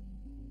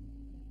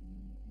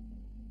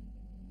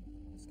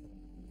 Let's go.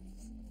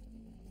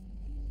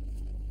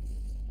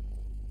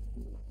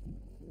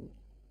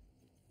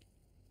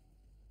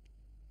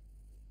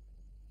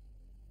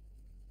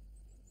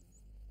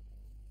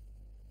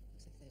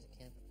 Looks like there's a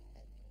camp up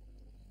ahead.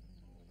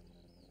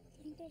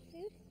 Do you think there's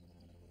food?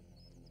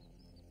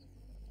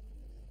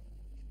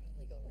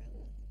 Probably go around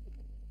them.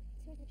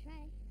 It's worth a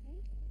try,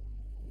 right?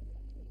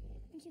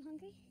 Aren't you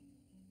hungry?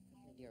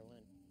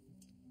 DR1.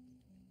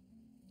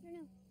 I don't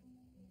know.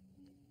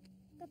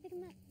 Go pick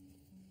him up.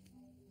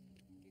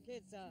 Your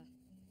kids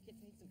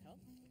need some help?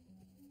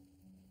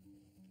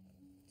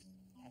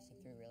 Passing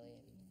through, really,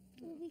 and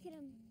Well, we could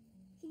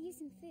use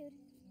some food.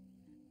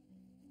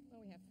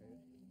 Well, we have food.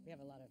 We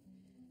have a lot of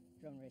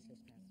drone racers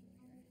pass through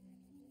here.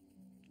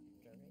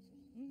 drone races.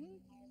 Mm-hmm.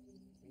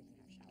 We even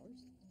have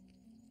showers.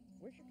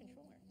 Where's your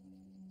controller?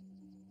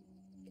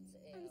 It's a,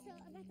 So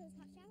about those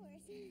hot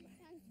showers.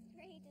 Sounds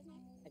great, doesn't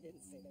it? I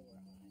didn't say they were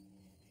hot.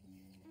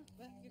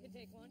 But you can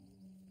take one,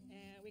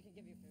 and we can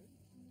give you food.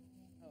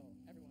 Oh,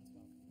 everyone's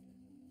welcome.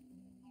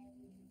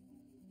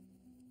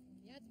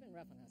 Yeah, it's been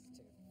rough on us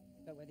too.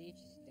 But with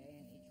each day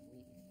and each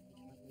week, each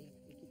month, we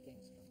keep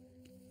getting stronger.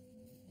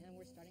 And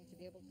we're starting to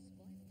be able to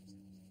supply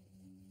ourselves.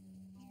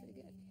 It's pretty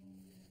good.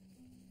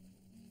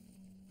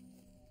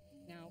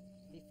 Now,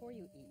 before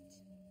you eat,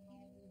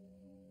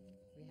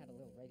 we have a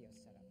little radio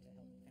set up to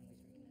help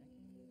families reconnect.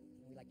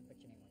 And we'd like to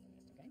put your name on the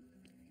list, okay?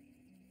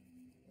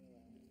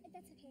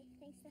 That's okay.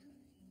 Thanks, though.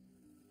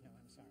 No,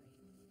 I'm sorry.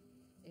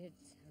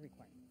 It's a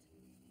requirement.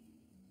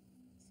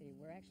 See,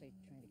 we're actually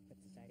trying to put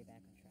society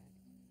back on track.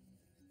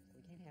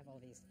 We can't have all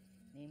these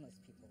nameless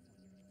people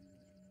wandering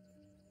around.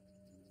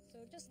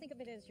 So just think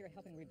of it as you're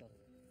helping rebuild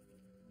it.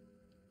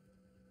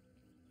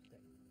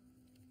 Good.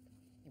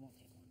 It won't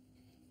take long.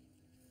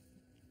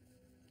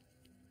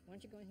 Why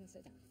don't you go ahead and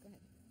sit down? Go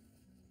ahead.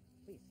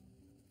 Please.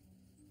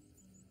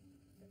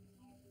 Good.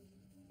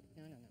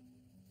 No.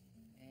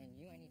 And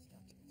you I need to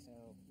talk to,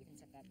 so you can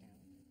set that down.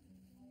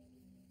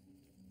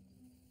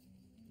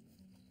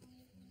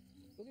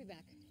 We'll be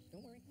back.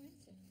 Don't worry. Go ahead and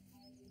sit.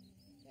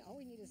 Yeah, all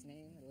we need is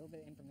name, a little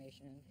bit of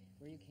information,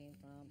 where you came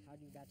from, how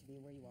you got to be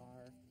where you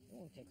are. It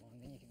won't take long,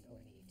 then you can go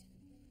and eat.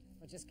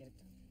 But just get it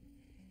done.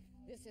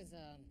 This is,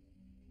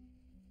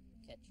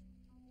 Kitch.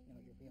 no,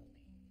 your real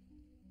name.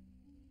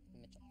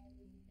 Mitchell.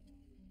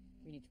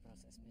 We need to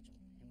process Mitchell,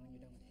 and when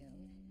you're done with him,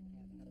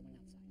 I have another one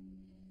outside.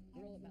 We're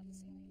all about the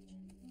same age.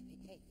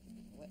 Hey,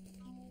 what?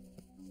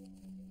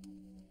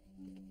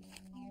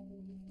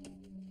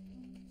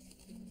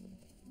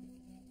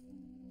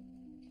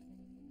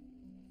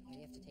 Why do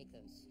you have to take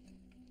those?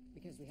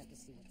 Because we have to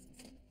see what's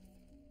inside.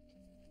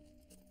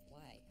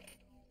 Why?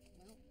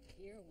 Well,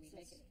 here we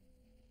make it.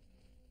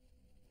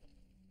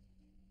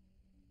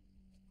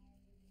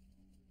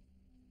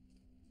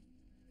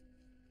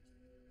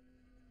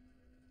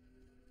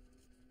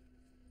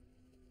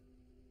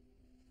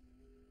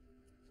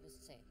 What does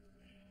it say?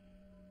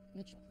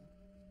 Mitchell, huh?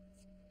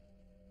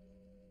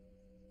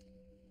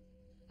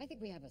 I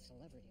think we have a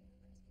celebrity in our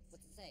presence.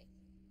 What's it say?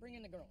 Bring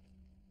in the girl.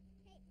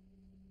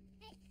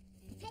 Hey,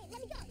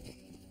 let me go!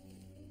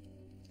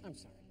 I'm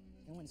sorry.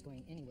 No one's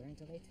going anywhere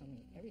until they tell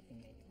me everything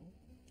they know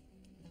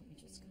about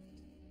Mitchell Scott.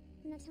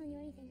 I'm not telling you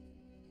anything.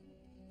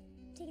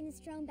 I'm taking this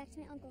drone back to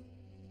my uncle.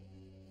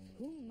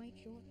 Who might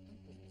your uncle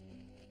be?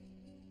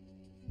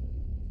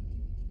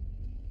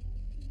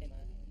 Hey, Ma.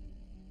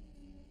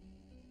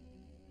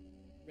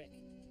 Rick,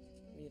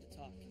 we need to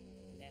talk.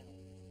 Now.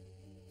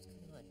 What's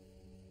going on?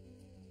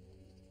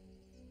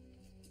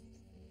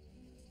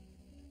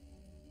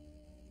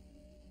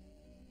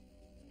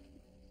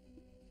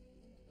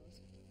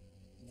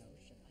 No,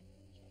 shut up.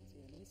 Chad's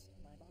Vietnamese,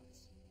 my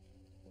boss.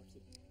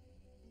 Horsey.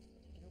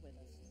 Taking her with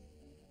us.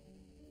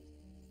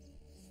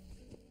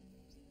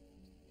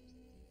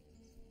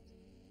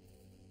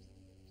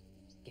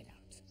 Get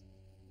out.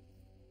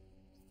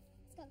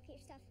 Let's go, get your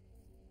stuff.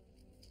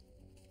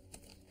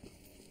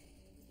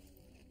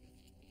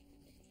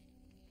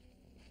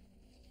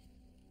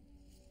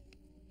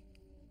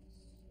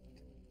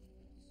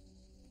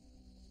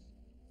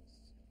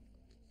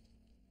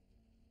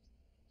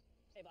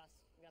 Hey, boss.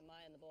 We got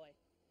Maya and the boy.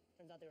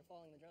 Turns out they were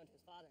following the drone to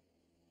his father,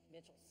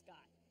 Mitchell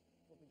Scott.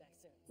 We'll be back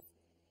soon. Get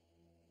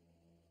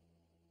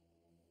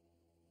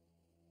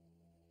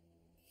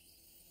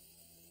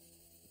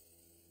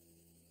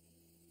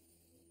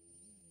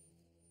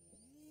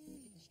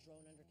this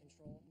drone under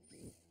control.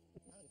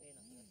 I don't pay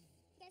enough for this.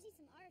 If you guys need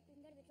some art, we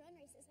can go to the drone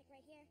races, like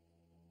right here.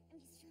 I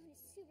mean, his drone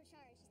is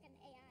supercharged. He's got an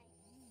AI.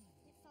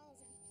 And it follows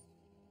him.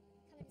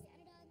 Come in as the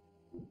underdog,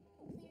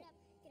 clean it up,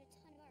 get a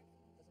ton of art.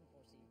 Doesn't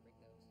Horsey rig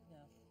those?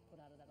 Yeah, put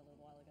out of that a little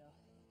while ago.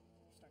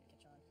 We're starting to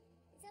catch on.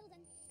 It's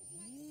Eldon. Get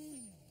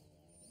some art.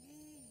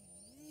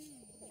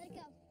 Let it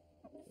go.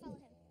 I'm gonna follow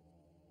him.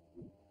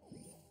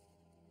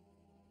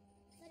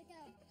 Let it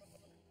go.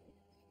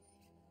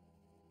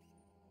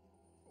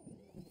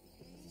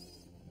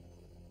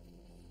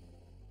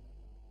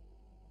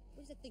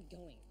 Where's that thing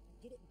going?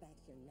 Get it back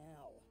here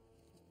now.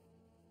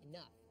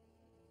 Enough.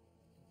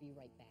 I'll be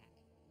right back.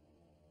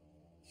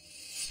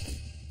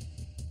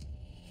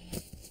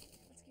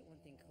 Let's get one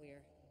thing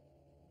clear.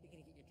 You're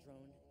gonna get your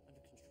drone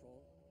under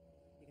control.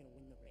 You're gonna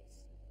win the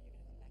race. And you're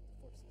gonna come back to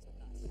Four Seas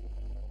with us.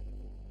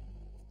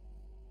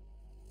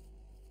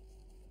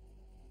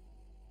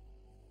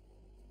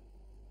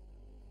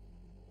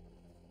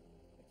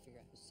 Better figure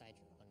out whose side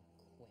you're on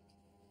quick.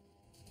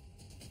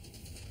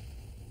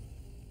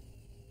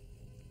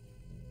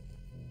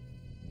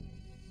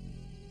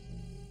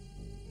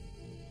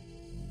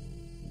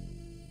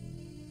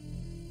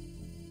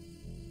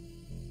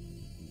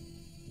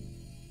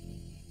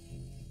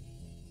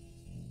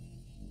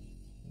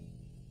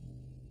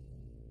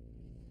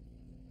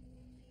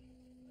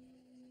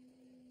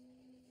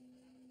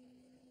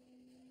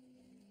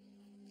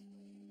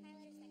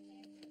 Pilot or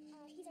spectator?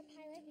 He's our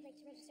pilot. We'd like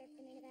to register for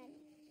the main event.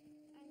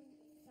 I'm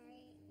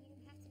sorry. You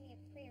have to be a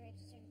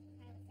pre-registered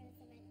pilot for this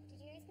event.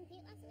 Did you guys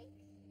compete last week?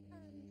 No,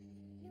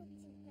 we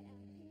didn't, but,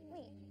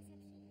 wait.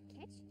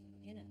 Catch?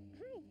 Hannah.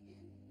 Hi.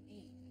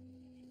 Hey.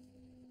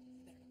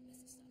 You better not mess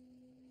this up.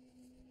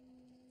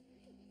 Can you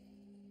help me out here?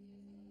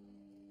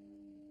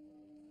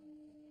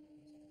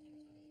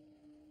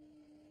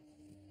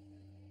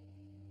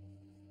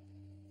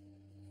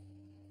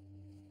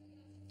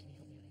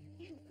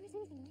 Yeah, of course,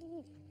 anything. What do you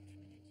need? I'm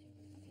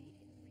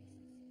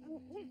trying to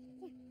beat in the races.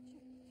 Yeah, sure.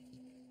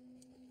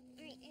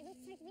 Alright, it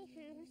looks like we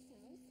have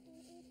ourselves a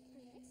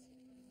pilot.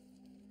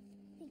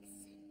 Thanks.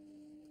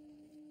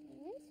 And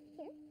here.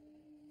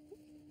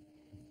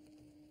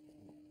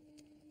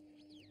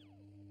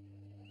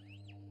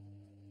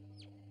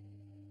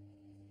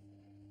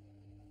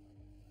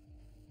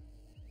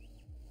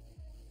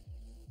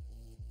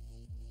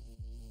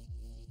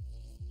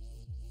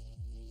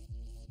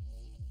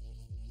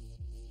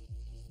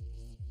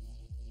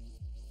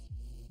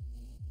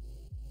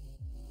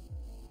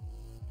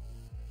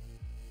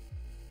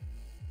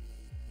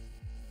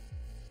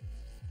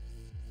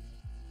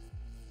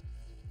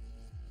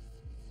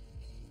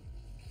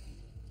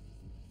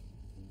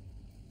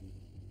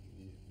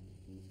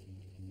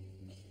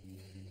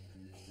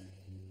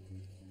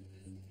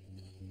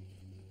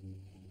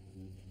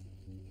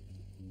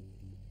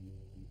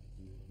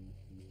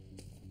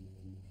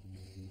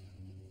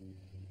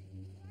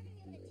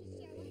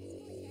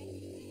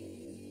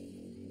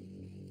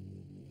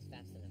 He's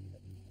fast enough,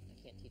 but I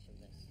can't teach him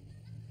this.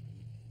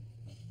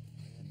 I have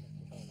to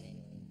control him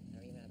manually. I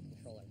don't even have a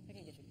controller. I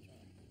can get you a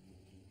controller. You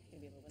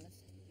gonna be able to win this?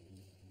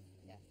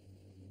 Yeah. I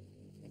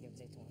give it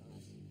to one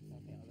odds.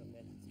 Okay, I'll go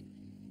bid.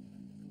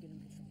 I'm getting a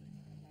controller.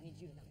 I need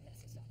you to not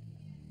mess this up.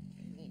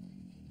 What do you mean?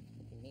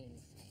 It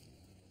means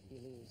if you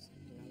lose,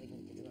 you're not leaving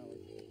with the drone.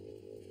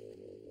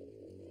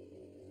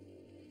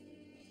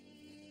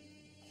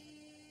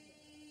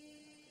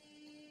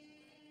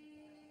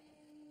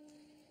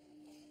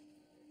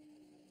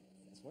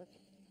 It's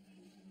working.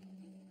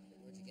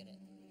 Where'd you get it?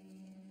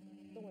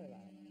 Don't worry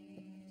about it.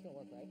 It's gonna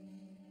work, right?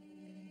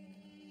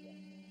 Yeah.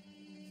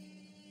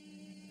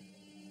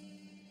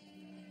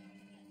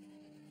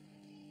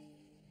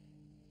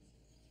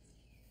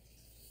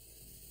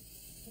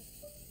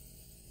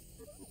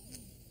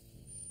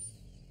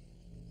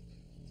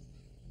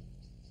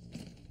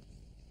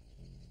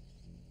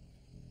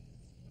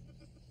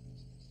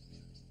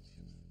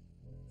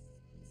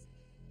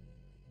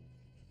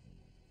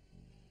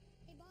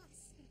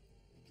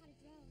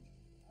 drone.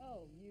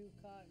 Oh, you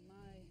caught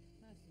my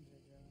messenger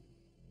drone.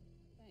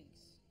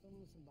 Thanks. Go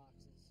move some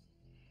boxes.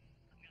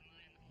 I've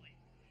got mine and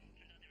the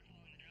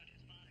boy.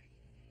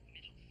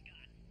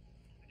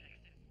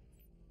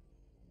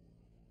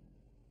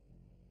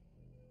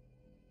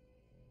 Turns out they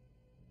were following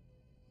the drone to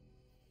his father, Mitchell Scott.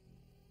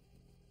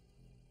 We gotta go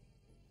too.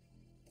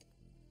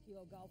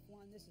 Kilo Golf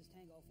 1, this is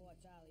Tango 4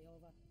 Charlie,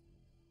 over.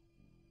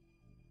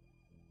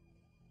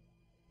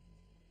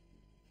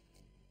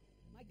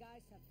 My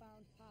guys have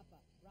found Papa,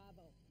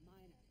 Bravo,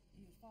 Minor.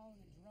 He is following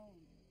a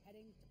drone,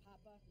 heading to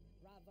Papa,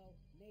 Bravo,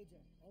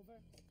 Major, over.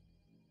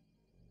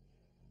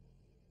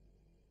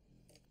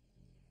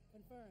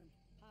 Confirmed,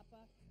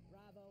 Papa,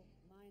 Bravo,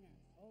 Minor,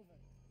 over.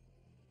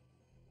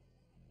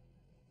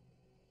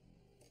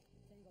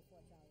 Tango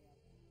 4 Charlie, out.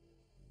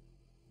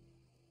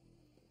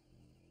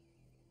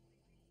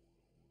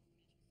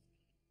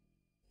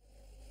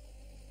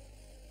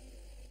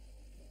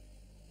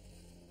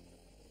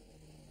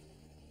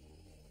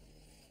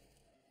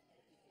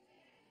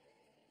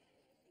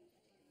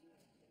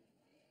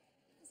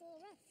 It's a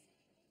little rough.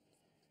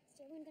 Is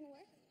DR1 gonna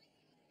work?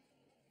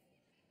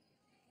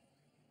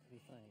 It'll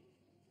be fine.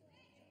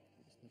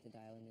 You just need to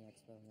dial in the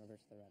expo and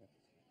reverse the rudder.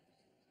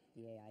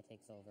 The AI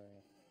takes over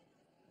if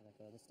I let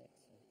go of the sticks,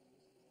 so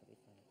it'll be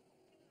fine.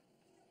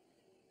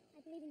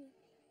 I believe in you.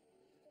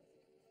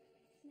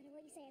 No matter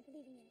what you say, I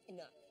believe in you.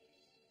 Enough.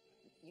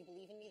 You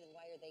believe in me, then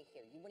why are they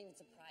here? You weren't even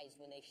surprised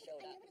when they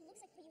showed I up. know what it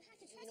looks like, but you have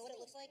to trust me. You know what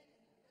it looks like?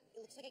 It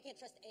looks like I can't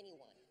trust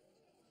anyone.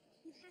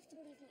 You have to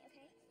believe me,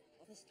 okay?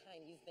 All this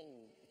time you've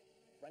been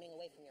running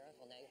away from your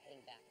uncle, now you're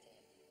heading back to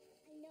him.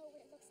 I know what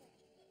it looks like.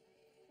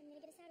 I'm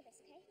gonna get us out of this,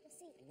 okay? We'll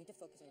see. I need to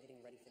focus on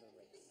getting ready for the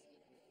race.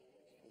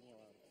 Leave me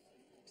alone.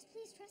 Just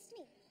please trust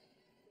me.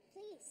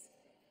 Please.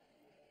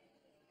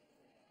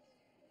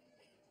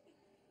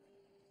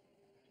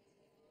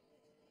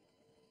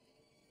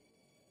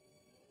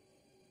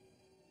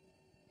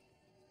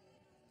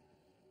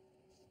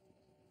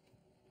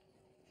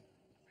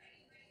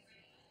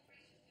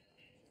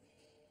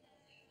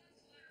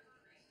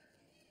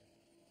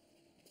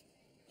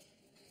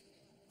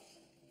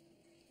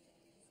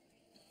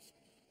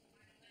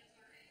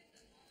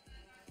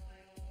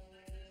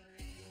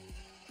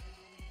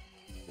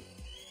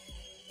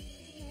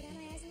 Roll down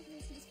my eyes and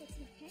please just fix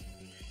me, okay?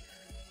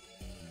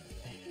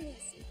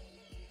 Please.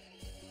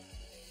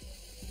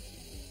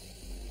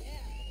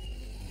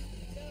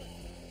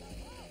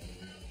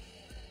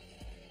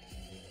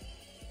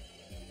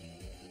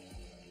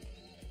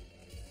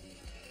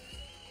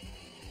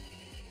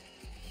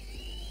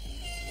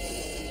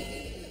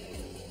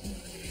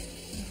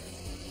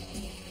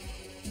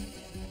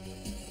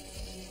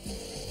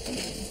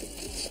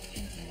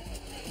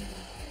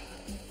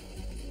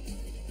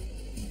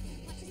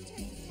 Watch this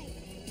turn. It's tight.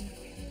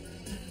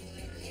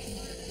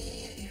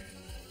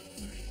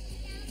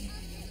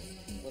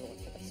 Little one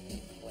took a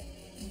speed quick.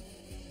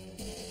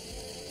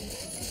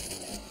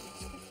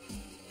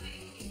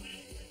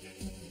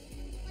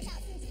 Watch out,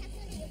 someone's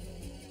tapping under you.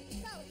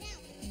 Go, now.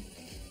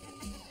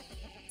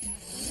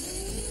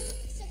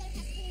 Still gotta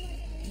pass 3 more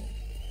to get the lead.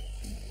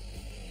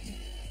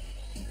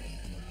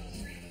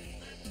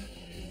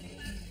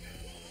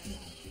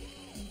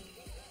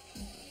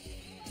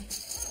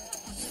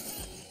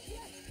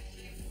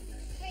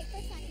 Alright,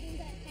 first lap, you're doing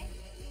good, okay?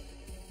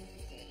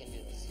 I think I can do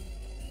this.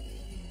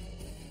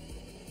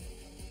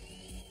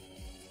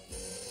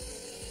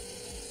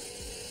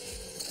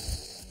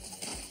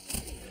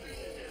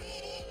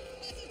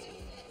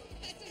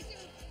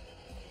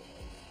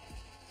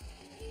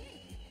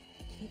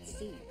 I can't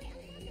see. Wait,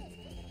 I'm on those.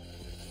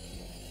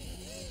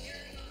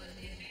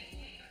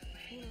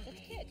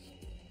 That's Kitch.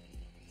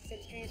 Set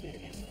his transmitter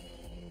down.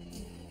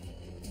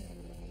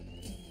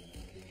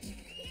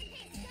 Get in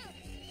pace, go!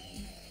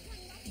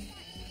 Come on, you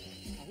lost the start.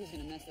 Oh, he's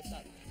gonna mess this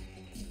up.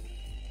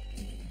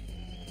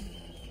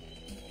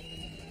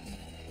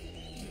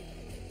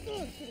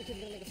 Oh, should have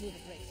gonna make a smooth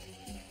race.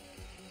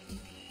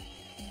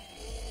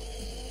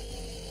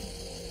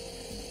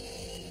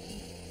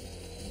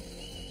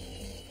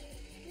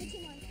 Give me 2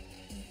 more.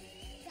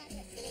 Got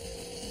this.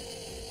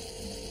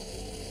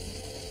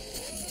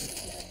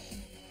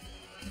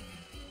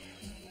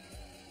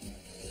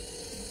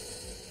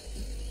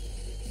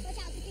 Watch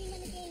out, the green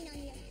one, the gain on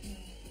you.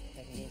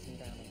 I can gain some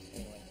ground on the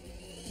straightaway.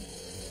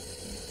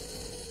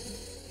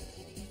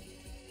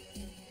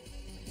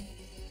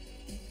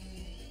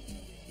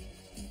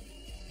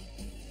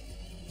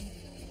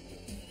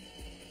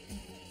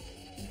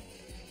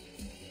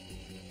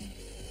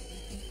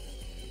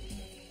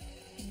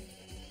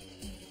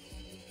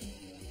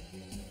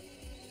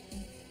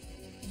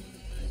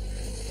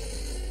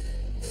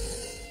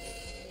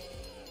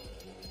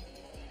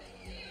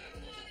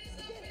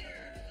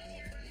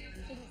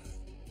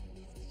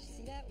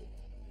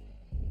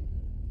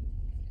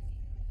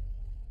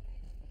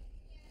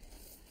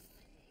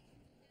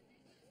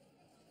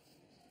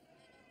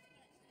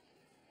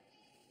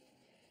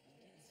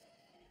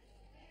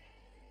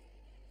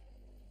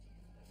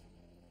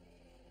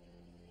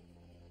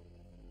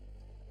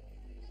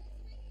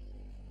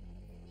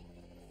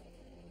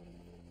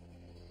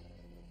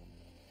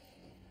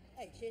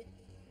 Hey, kid.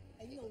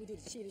 Hey, you know what we do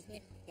to cheaters,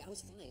 man? Yeah, I was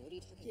flying. What are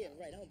you talking Yeah,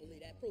 about? right. I don't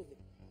believe that. Prove it.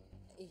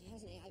 It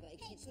has an AI, but I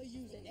can't. So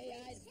use an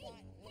AI to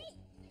fly. Hey,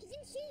 he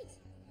didn't cheat.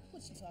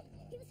 What you talking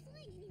about? He was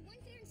flying and he won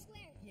fair and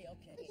square. Yeah,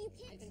 okay. Look, you I've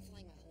can't. been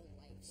flying my whole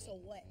life.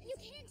 So what? You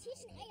can't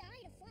teach an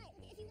AI to fly.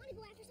 Look, if you want to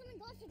go after someone,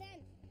 go after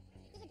them.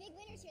 They're the big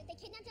winners here. They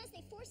kidnapped us,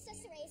 they forced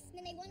us to race, and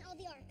then they won all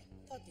the Ark.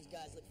 Thought these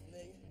guys look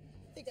familiar.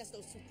 I think that's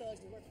those two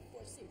thugs that work for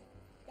 4C.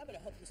 Y'all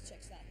better hope this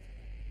checks out.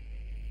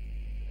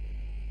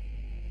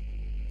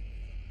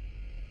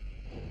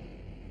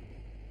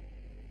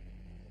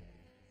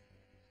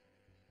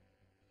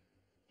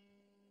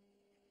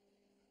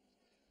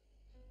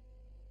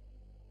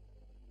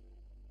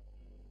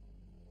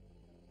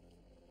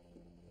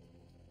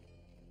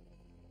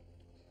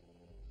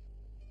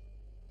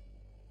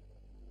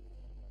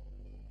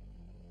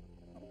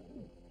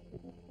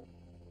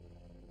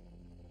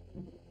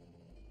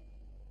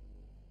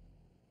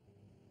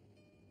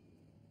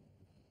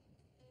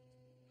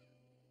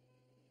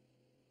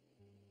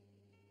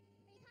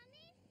 Are you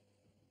coming?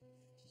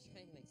 Just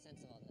trying to make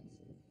sense of all this.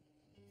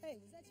 Hey,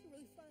 was that you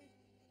really flying?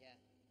 Yeah.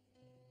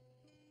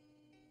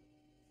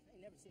 I ain't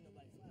never seen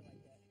nobody fly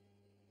like that.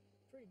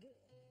 Pretty good.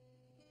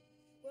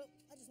 Well,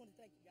 I just want to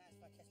thank you guys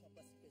if I catch my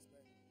bus to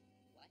Pittsburgh.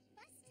 What?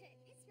 Bus to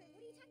Pittsburgh? What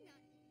are you talking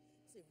about?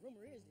 See,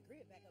 rumor is the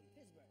grid back up in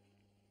Pittsburgh.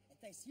 And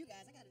thanks to you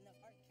guys, I got enough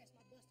art to catch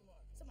my bus tomorrow.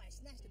 Somebody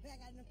snatched the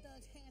bag out of them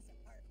thugs' hands and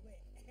art went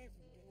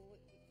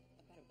everywhere.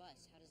 About a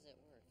bus, how does it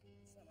work?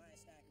 Some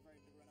Einstein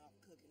converted to run off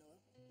cooking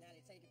oil. Now they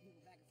take the people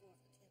back and forth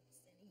for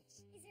 10% each.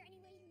 Is there any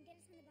way you can get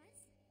us on the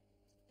bus?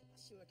 I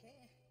sure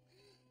can.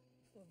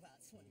 For about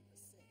 20%.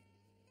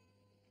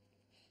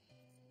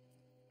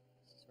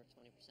 Is this worth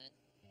 20%?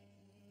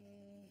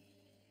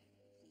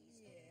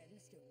 Yeah,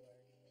 this could work.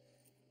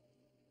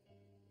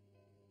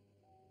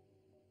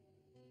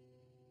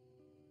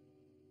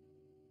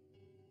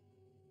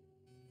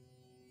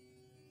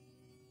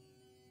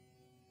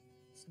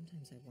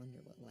 Sometimes I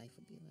wonder what life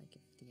would be like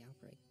if the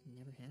outbreak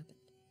never happened.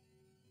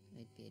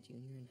 I'd be a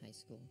junior in high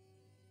school.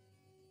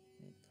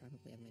 I'd probably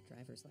have my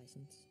driver's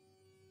license.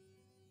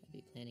 I'd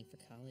be planning for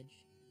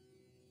college.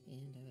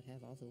 And I would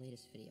have all the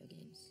latest video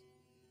games.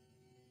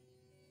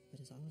 But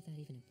is all of that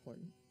even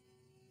important?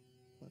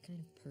 What kind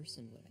of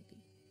person would I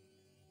be?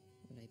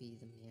 Would I be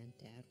the man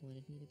Dad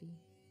wanted me to be?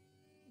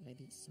 Would I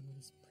be someone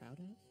he's proud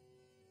of?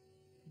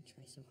 I'd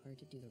try so hard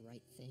to do the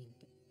right thing,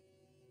 but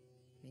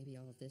maybe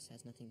all of this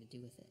has nothing to do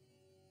with it.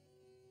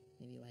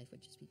 Maybe life would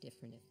just be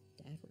different if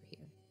Dad were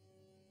here.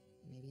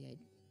 Maybe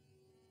I'd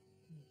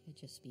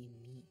just be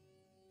me.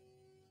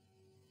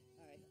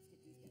 Alright, let's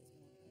get these guys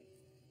going. All right.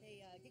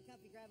 Hey, get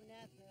comfy, grab a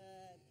nap.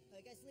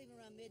 I guys leaving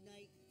around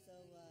midnight, so,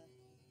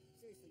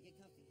 seriously, get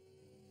comfy.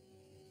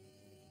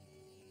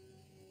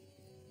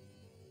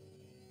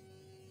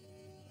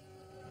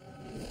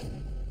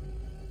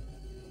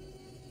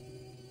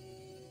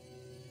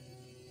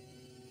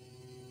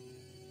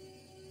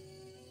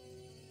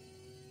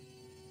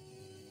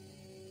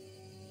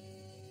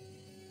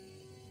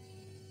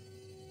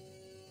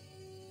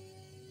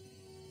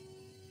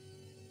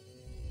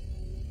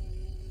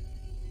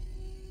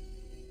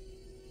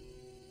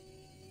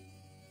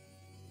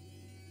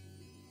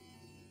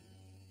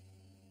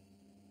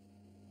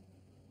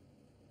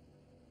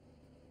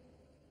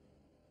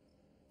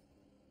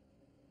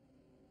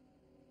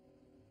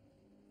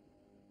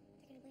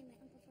 They're gonna blame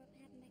my uncle for what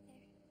happened back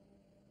there.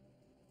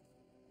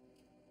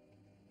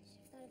 I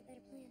should have thought of a better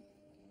plan.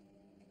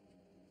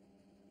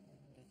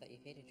 I thought you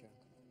hated your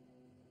uncle.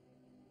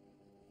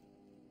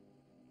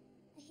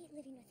 I hate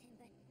living with him,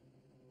 but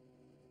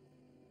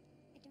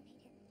I don't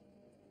hate him.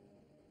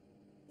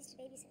 He used to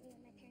babysit me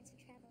when my parents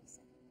would travel,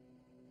 so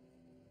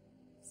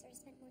I sort of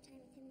spent more time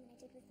with him than I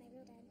did with my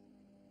real dad.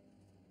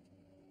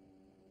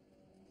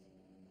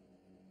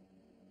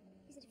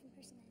 He's a different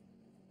person now.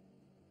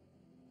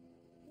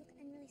 Look,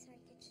 I'm really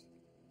sorry, Kitch.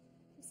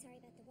 I'm sorry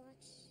about the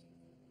watch,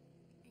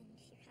 and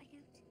your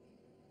hideout,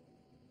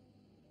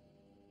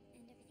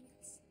 and everything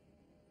else.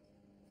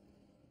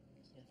 You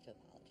don't have to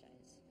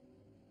apologize.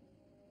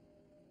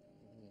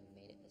 I wouldn't have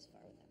made it this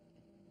far without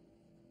you.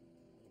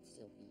 I'd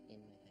still be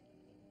in my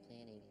hideout,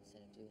 planning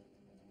instead of doing.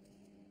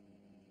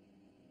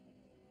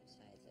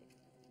 Besides, I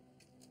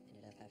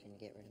ended up having to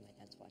get rid of my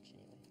dad's watch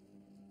anyway.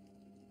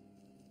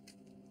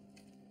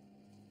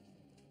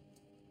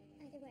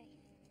 Either way,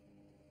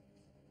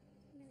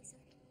 I'm really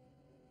sorry.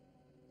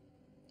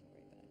 Don't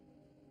worry about it.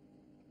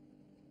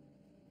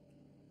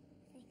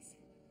 Thanks.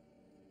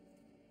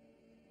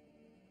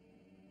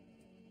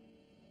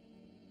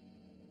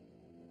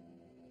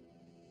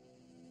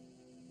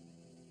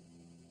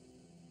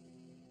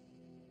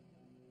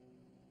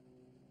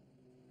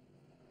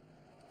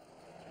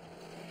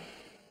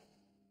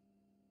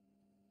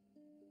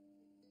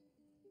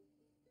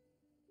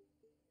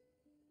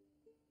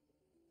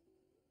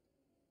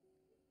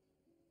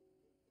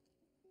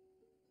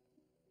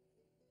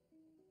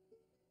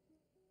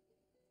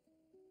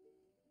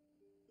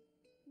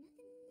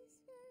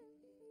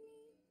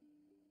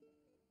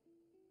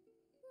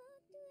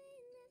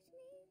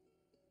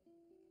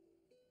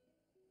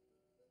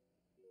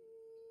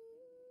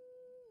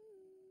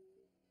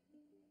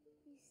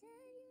 said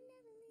you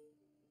never leave.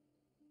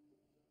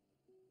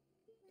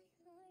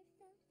 My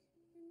heartfelt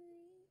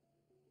memory.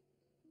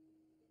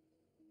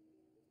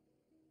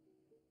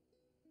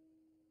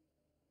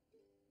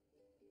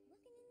 Walking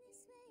in this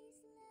wasteland, you're so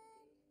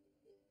far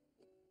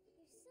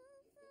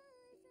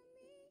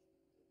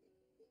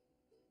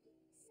from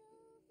me, so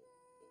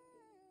far.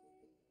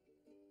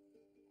 Everything's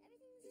a wasteland. I'll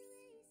never be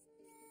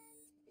free.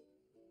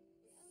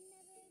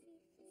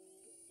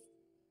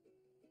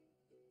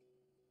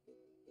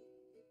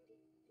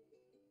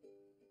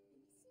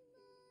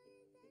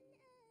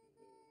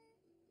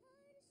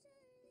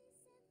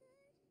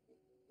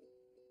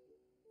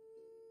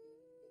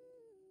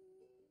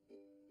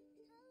 I miss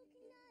you more than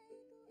ever. Heart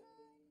is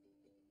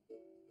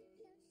surely severed. How can I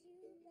go on without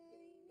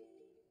you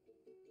by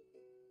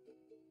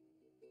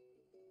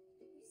me?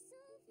 You're so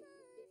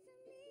far from me,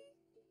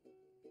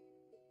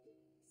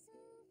 so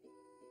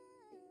far.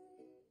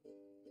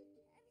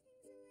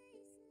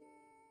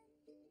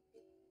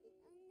 Everything's a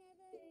wasteland.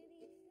 I'll never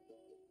be free. Be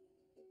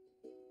free.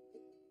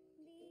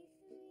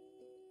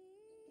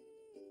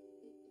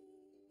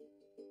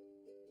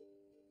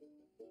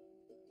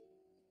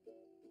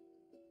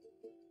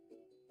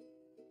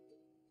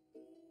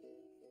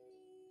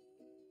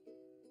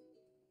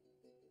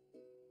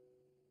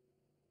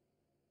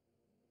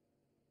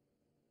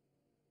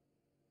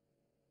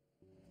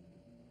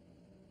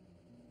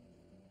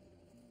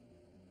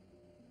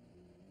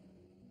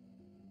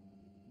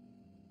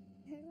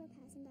 Heard we're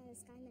passing by the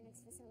Sky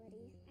Medics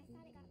facility. I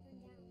thought it got burned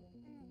down.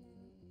 I don't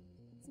know.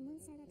 Someone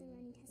said that they're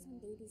running tests on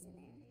babies in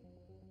there.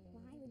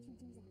 Why would you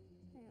do that?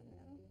 I don't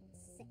know.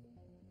 Sick.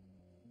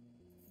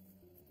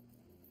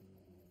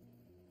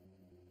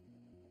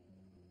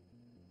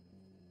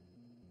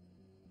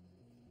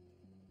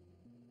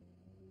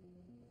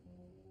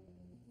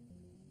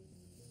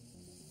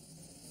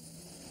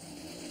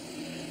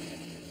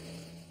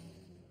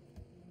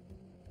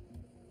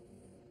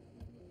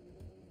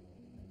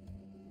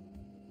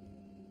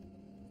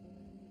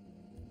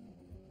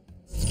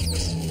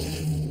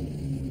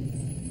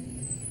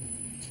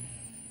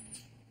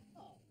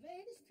 Oh,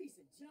 man, this piece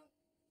of junk.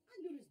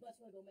 I knew this bus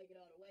wasn't gonna make it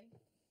all the way.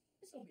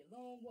 It's gonna be a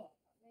long walk.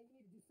 Man, you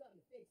need to do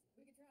something to fix it.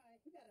 We can try.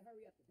 We gotta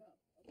hurry up to go.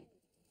 Okay.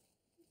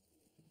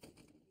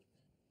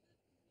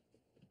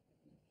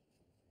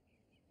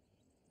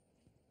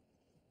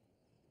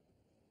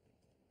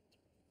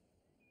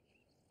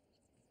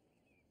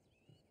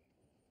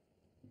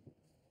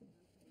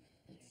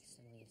 I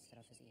accidentally set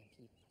off his EMP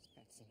while I was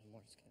practicing the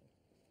Morse code.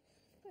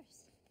 Of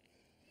course.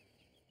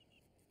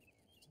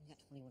 It's only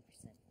got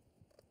 21%.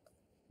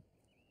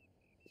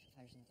 If it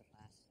fires another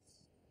blast, it's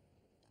done.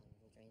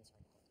 We'll drain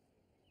circle.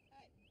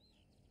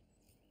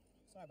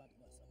 Sorry about the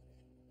bus up there.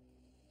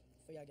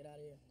 Before y'all get out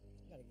of here,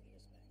 I gotta give you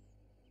this back.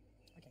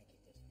 I can't keep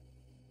this.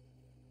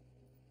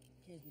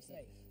 Kids, be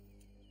safe.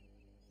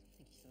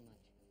 Thank you so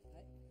much. All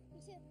right?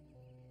 Me too.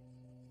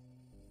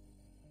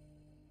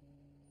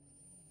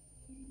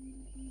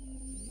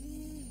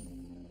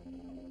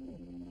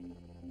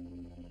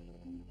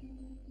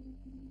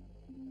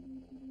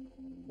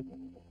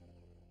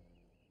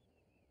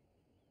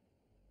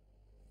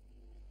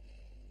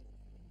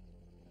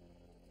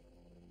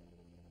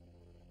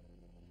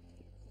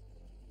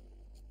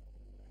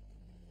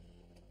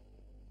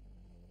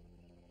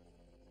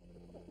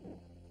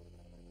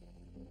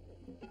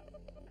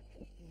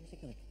 Where's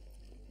it going?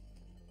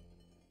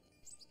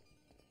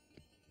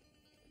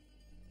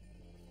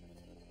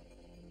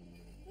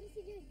 What is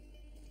he doing?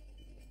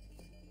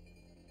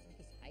 It's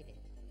like he's hiding.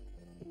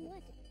 From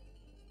what? I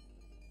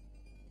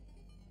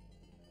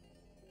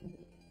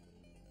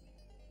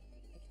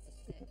think it's a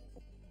stick.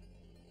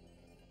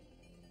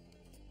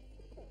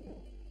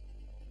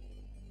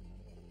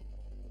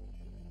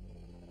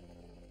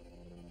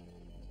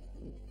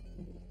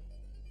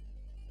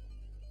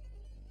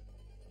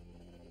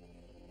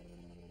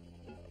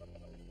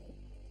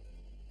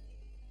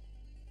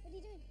 What are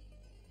you doing?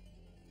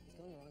 He's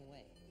going the wrong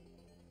way.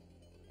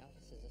 The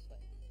office is this way.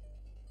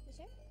 You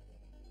sure?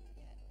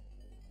 Yeah,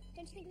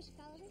 Don't you think we should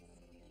follow him?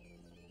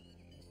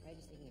 he's probably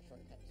just taking a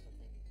shortcut or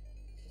something.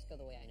 Let's just go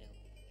the way I know.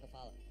 He'll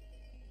follow.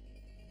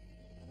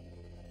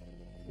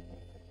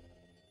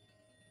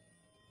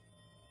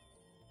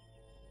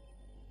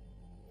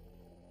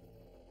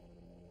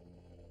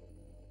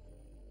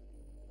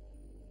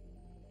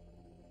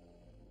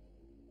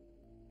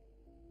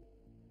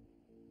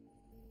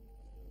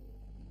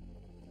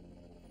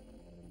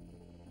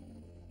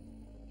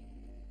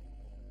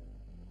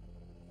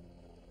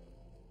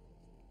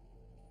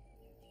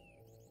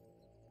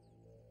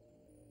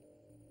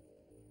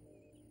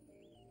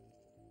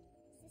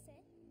 Is this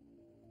it?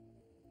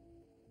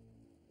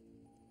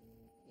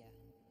 Yeah.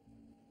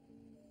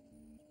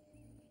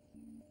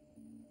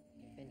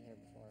 I've been here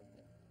before,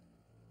 but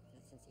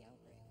not since the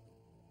outbreak.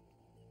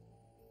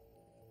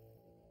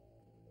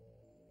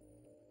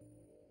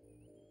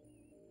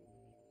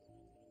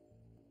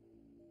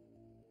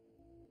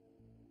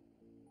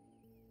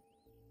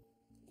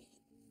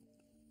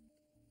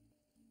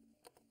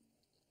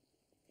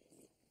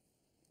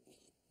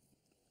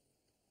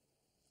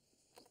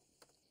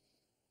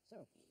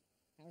 So,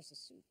 How's the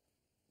soup?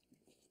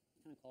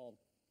 Kind of cold.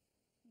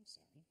 I'm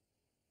sorry.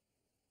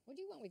 What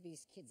do you want with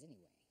these kids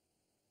anyway?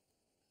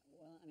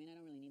 Well, I mean, I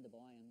don't really need the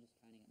boy. I'm just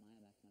trying to get Maya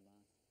back to my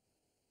boss.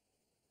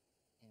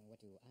 And what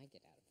do I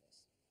get out of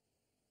this?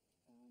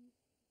 I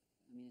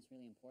mean, it's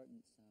really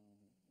important, so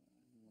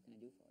what can I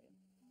do for you?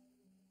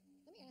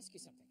 Let me ask you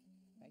something,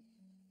 right?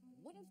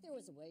 What if there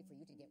was a way for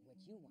you to get what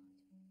you want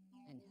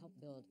and help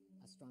build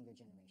a stronger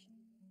generation?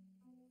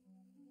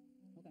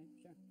 Okay,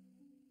 sure.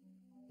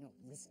 No,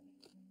 listen.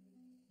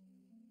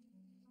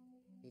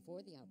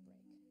 Before the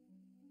outbreak,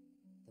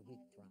 the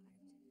weak thrived.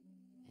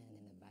 And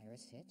then the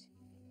virus hit,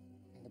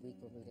 and the weak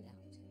were rooted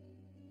out.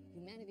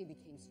 Humanity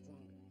became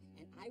stronger,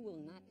 and I will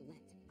not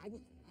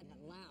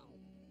allow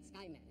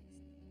Skymatics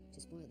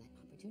to spoil that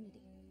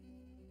opportunity.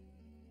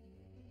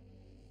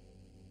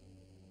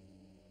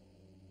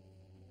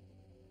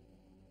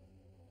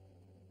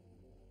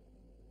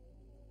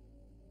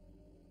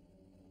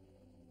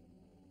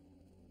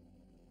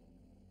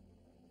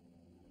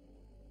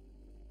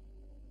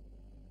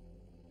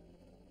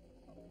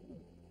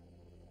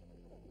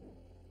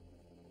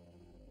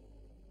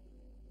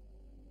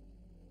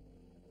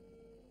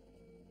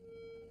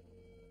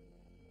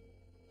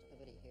 There's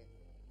nobody here.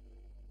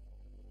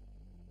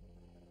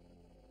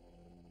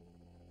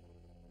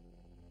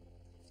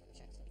 I have to go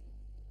check something.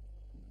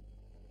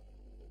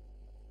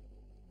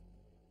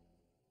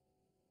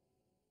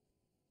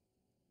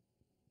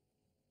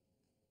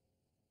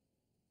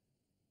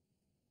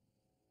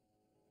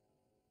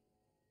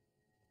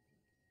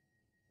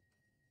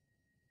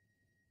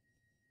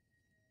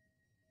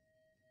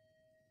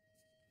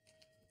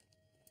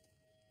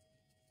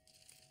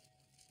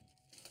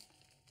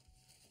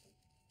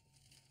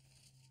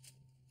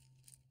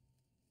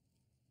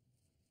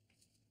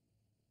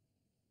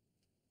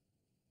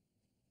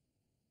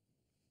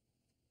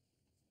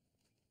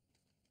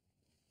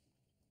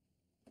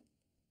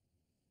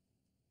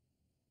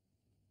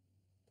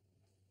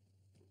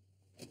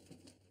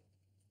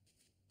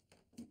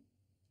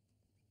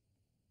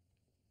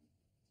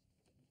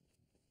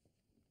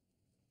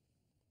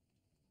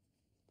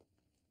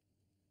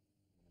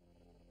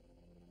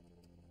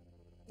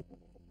 This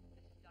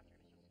is Dr.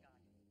 Mitchell Scott.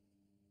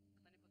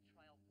 Clinical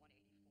trial 184.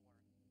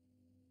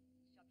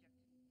 Subject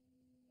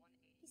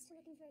 183. He's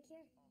still looking for a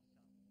cure. Also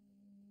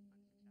unsuccessful.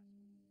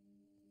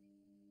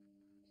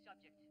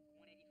 Subject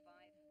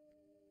 185.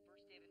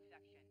 First day of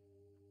infection.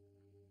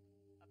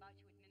 About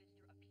to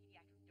administer a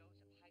pediatric dose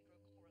of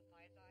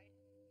hydrochlorothiazide.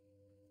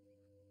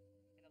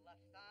 In the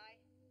left thigh.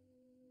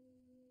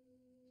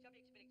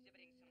 Subject's been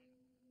exhibiting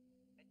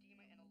some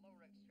edema in the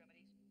lower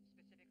extremities,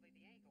 specifically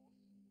the ankles.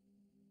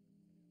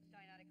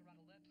 Cyanotic around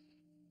the lips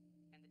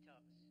and the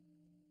toes.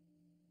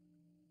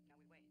 Now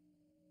we wait.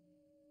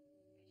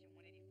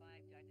 Patient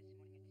 185 died this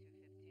morning at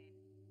 2:15.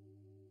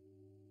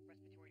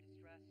 Respiratory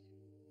distress.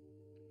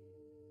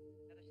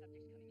 Another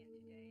subject's coming in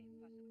today,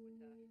 possibly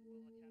with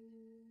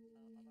will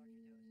attempt a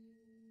larger dose of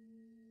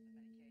medication.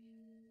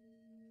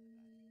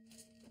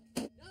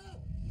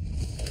 No!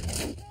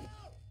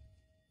 No!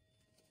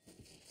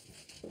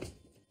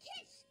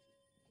 Kids!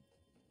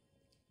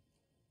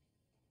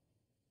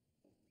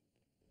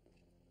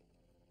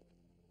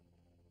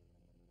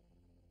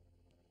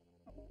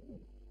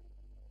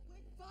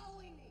 Quit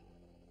following me!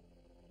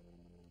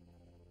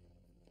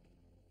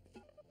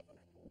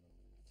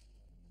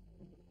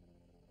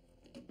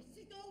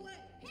 Just go away!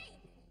 Hey!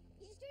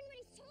 He's just doing what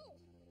he's told.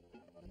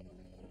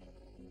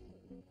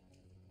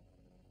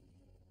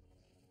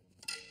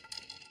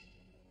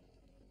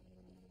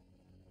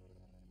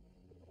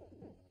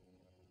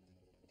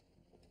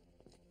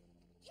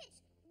 Kids,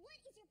 what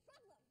is your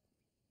problem?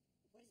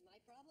 What is my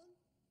problem?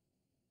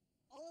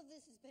 All of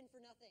this has been for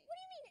nothing. What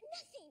do you mean,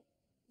 nothing?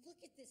 Look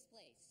at this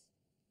place.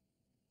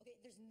 Okay,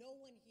 there's no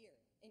one here.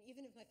 And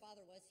even if my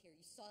father was here,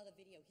 you saw the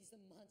video. He's the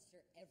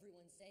monster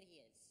everyone said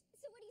he is.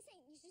 So what are you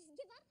saying? You should just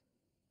give up?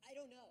 I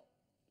don't know.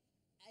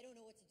 I don't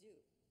know what to do.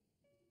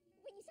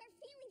 When you start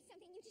feeling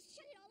something, you just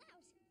shut it all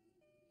out.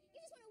 You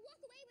just want to walk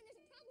away when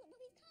there's a problem,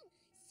 but we've come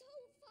so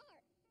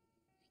far.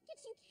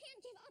 Kids, you can't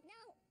give up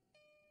now.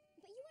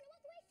 But you want to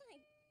walk away?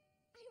 Fine.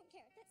 I don't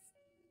care. That's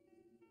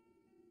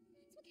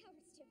what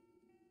cowards do.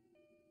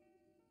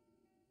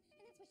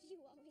 And that's what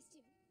you always do.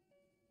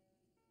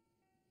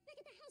 Back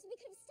at the house, we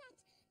could have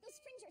stopped those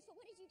fringers, but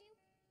what did you do?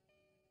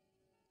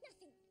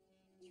 Nothing.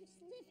 You just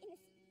live in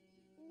this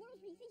world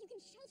where you think you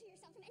can shelter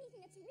yourself from anything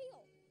that's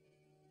real.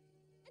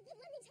 But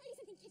let me tell you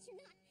something, kids,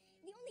 you're not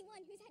the only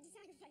one who's had to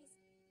sacrifice.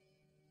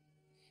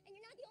 And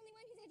you're not the only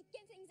one who's had to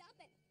give things up.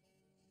 And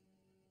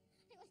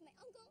I left my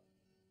uncle,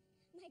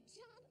 my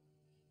job,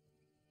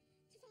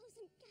 to follow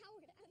some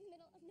coward out in the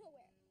middle of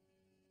nowhere.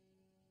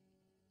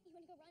 You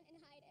want to go run and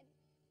hide and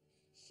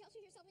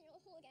shelter yourself in your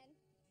little hole again?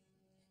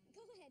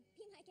 Go ahead,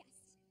 be my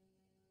guest.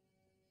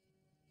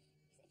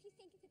 Because if you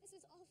think that this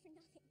was all for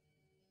nothing,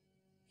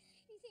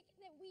 if you think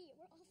that we were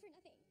all for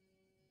nothing,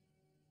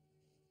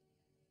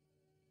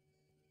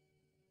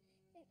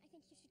 then I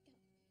think you should go.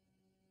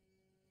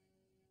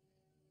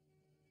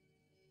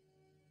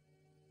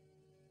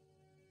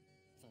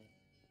 Fine.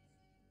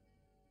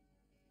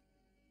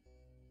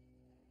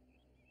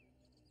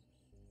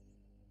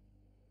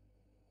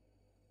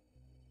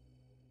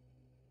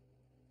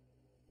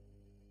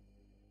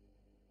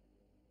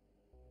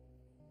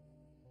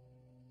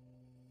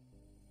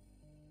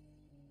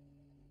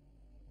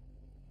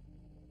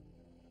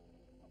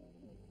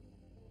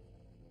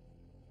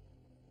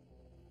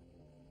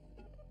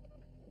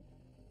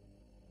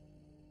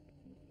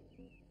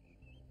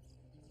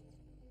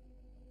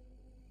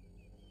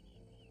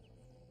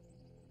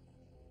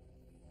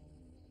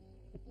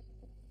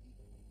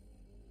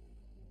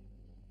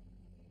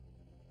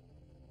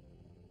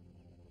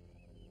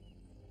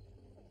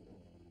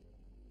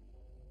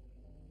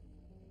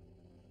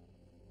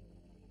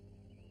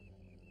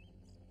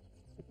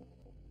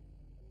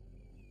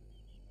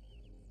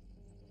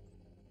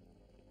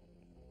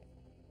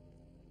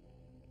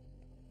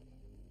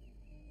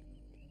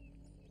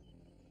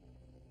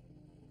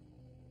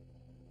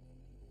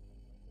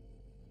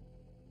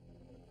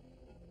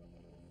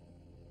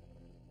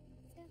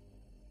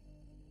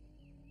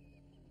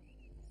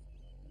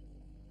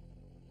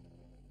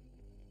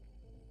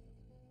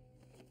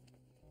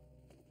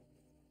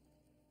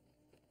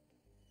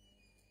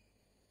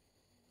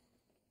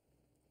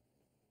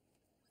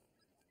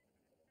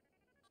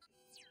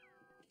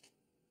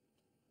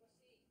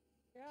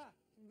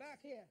 back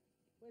here.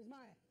 Where's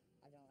Maya?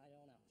 I don't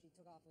know. She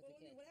took off with Well,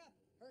 the kid. what happened?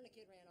 Her and the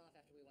kid ran off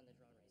after we won the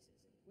drone races.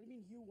 What do you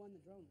mean you won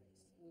the drone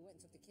race? We went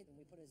and took the kid and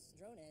we put his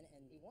drone in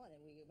and he won and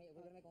we're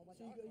gonna make a whole bunch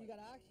So of you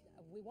got arc?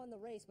 We won the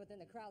race, but then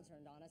the crowd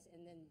turned on us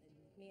and then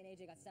me and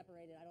AJ got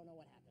separated. I don't know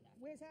what happened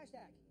after. Where's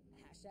hashtag?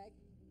 Hashtag?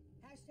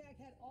 Hashtag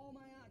had all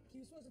my arc. He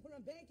was supposed to put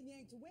on bank and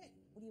yank to win.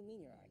 What do you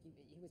mean your arc?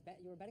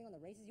 You were betting on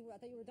the races? I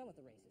thought you were done with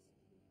the races.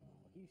 Oh,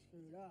 you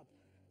screwed up.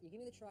 You give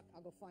me the truck,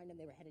 I'll go find them.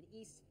 They were headed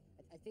east.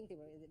 I think they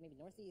were maybe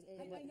northeast.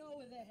 I know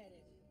where they're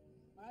headed.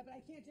 All right, but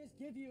I can't just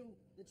give you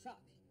the truck.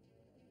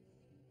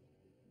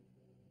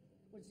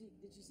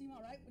 Did she seem all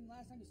right when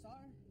last time you saw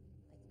her?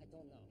 I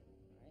don't know,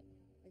 all right?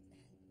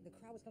 The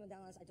crowd was coming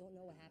down on us. I don't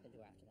know what happened to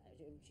her after that.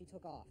 She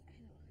took off. I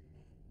know.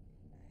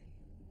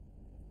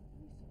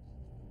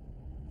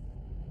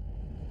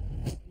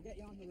 We'll get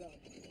you on the road.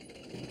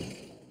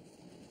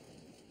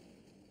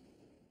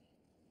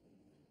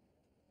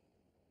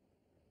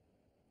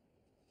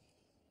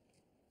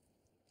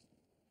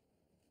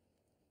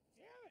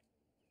 Damn it!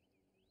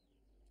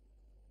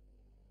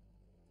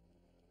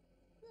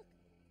 Look.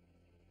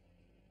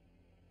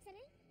 Is that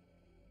it?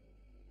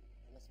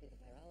 That must be the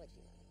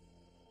virology lab.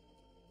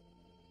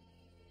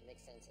 It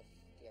makes sense if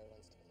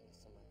DR1's taking us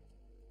somewhere.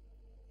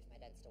 If my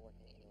dad's still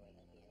working anywhere,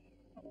 that'd be it.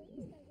 Let's go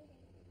do that.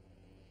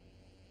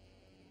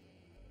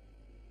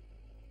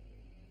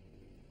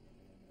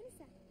 What is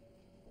that?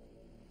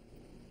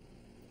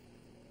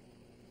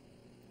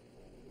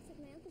 Looks like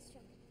my uncle's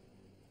truck.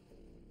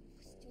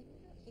 Who's doing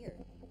it out here?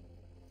 I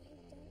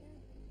don't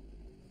know.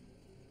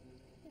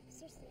 No,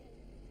 seriously, I don't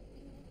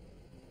know.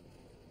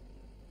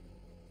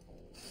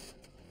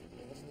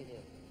 What should we do?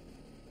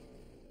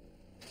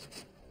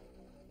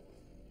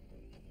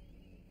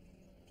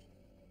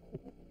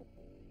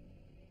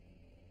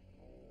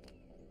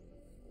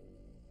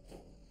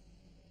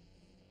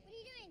 What are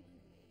you doing?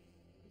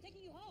 I'm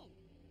taking you home.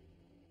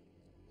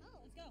 Oh,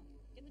 Let's go.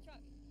 Get in the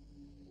truck.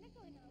 I'm not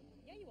going home.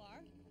 Yeah, you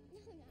are. No,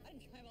 I'm not. I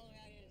didn't drive all the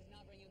way out here to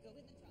not bring you. Go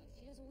get in the truck.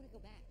 She doesn't want to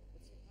go back.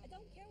 What's your I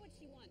don't care what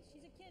she wants.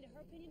 She's a kid.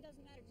 Her opinion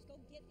doesn't matter. Just go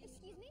get in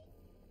Excuse me?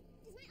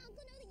 Does my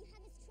uncle know that you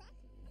have this truck?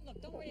 Look,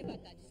 don't worry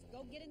about that. Just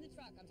go get in the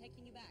truck. I'm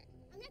taking you back.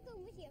 I'm not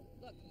going with you.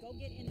 Look, go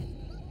get in the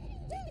truck. Oh, what are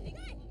you doing? Taking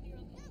God! you home to your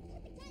uncle. No,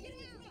 put the gun Get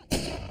in the down.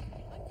 truck.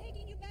 I'm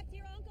taking you back to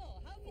your uncle.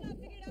 How have you not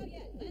figured it out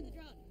yet? Land the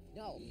drone.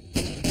 No.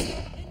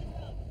 Land the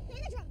drone.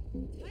 Land the truck.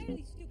 Tired of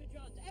these stupid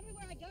drones.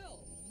 Everywhere I go.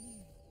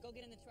 Go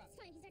get in the truck. It's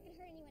fine. He's not going to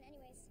hurt anyone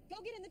anyways.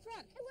 Go get in the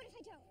truck. And what if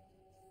I don't?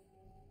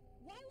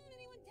 Why won't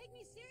anyone take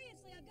me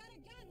seriously? I've got a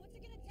gun. What's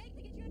it gonna take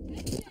to get your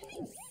attention?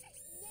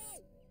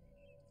 No!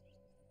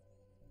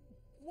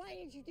 Why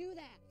did you do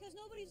that? Because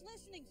nobody's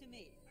listening to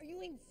me. Are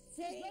you insane?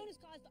 This drone has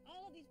caused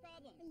all of these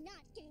problems. I'm not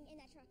getting in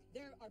that truck.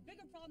 There are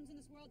bigger problems in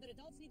this world that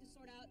adults need to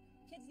sort out.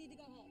 Kids need to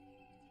go home.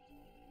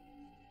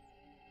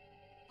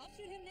 I'll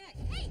shoot him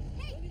next. Hey!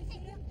 Hey! You want me to Hey!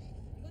 shoot him?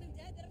 You want him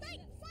dead? Then I'm Fine!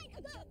 gonna- Fine!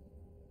 I'll go!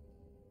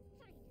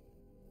 Fine.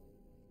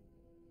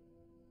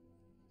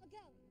 I'll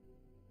go.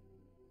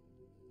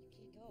 You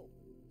can't go.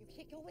 You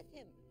can't go with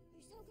him.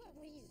 You're so close.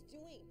 What he's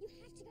doing. You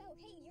have to go.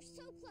 Hey, you're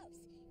so close.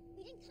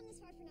 We didn't come this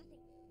far for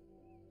nothing.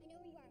 I know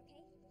where you are,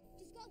 okay?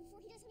 Just go before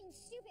he does something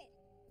stupid.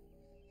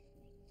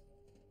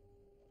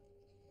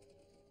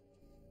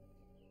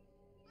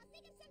 I'll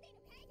think of something,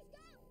 okay? Just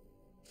go!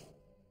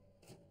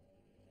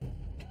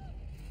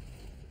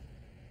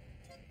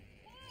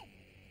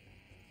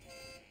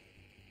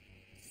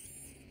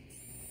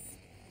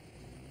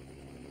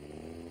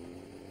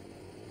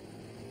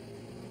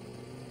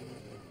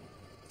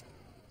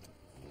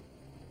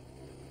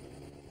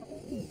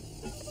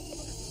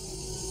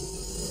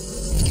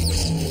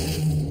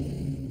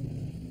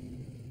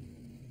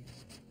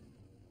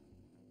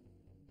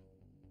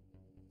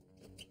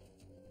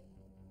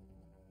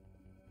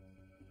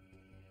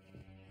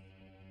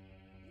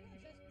 You are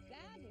just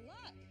bad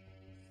luck.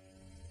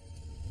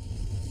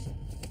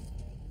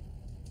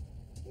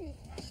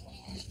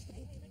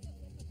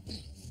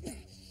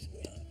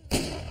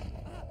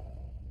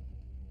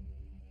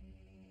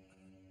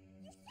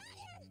 You shot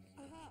him!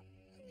 Oh my god.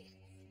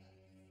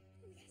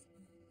 Oh my god.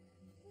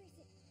 Where is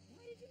it?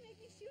 Why did you make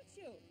me shoot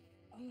you?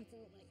 Oh, it's a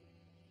little like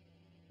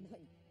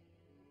nothing.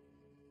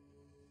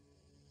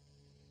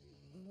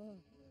 Is anyone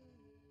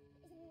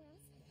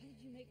else? Why did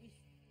you make me?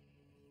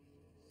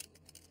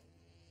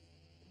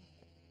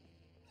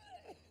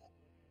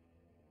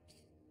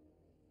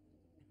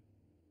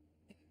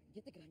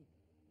 Get the gun.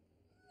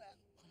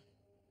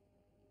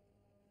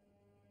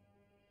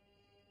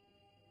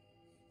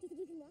 Do you think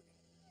you can walk?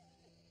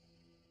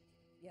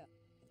 Yeah,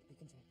 we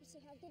can try. So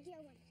how good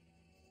DR1?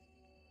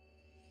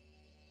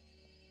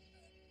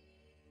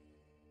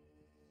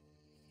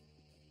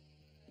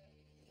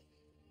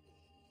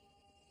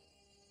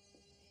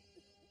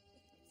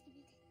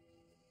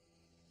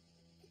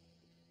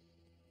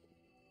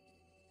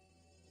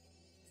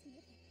 It's gonna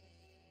be okay. It's gonna be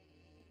okay.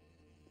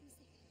 I'm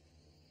safe.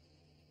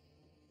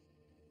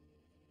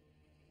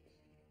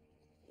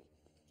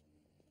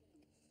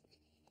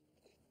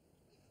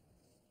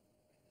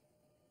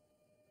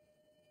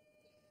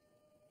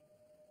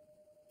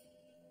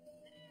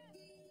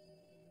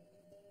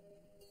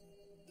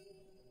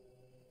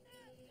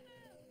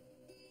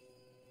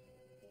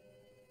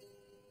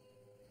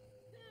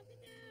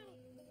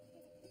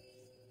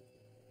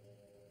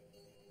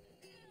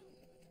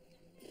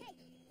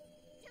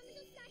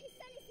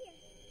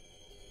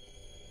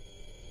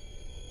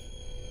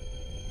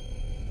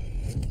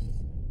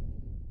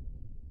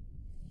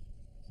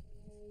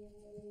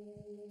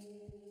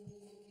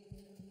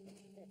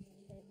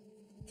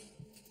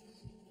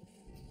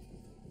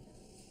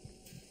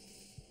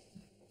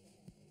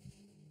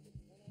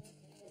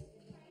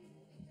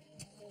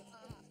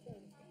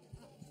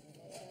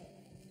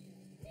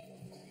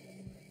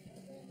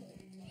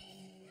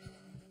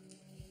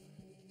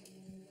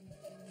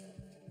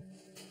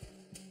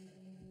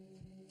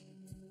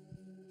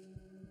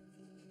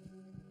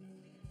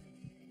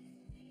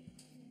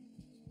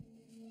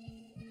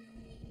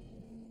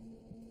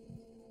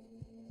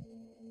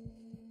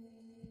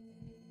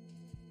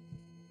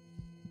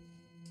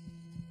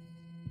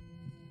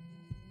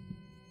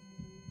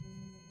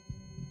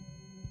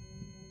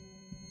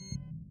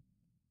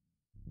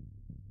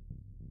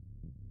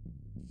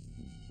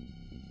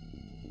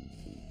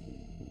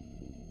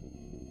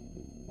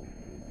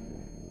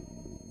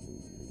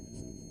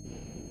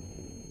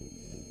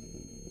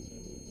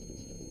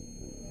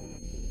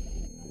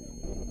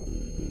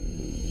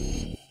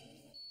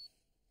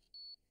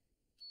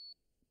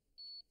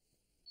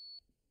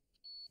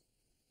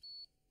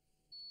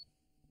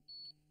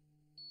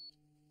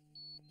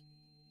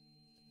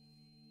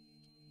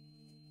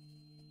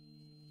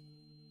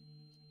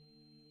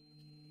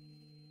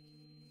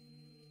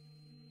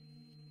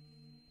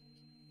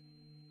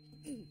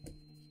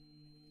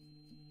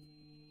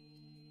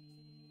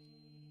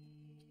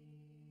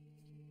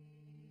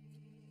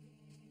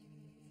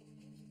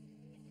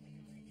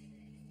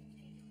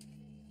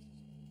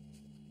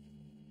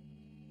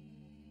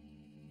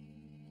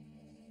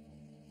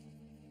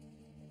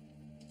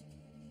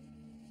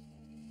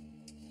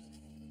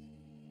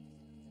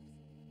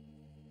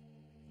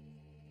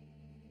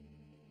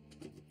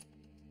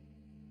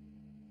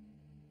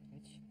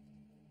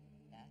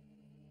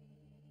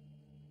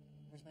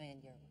 Where's my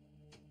DR1?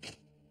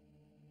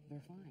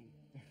 They're fine.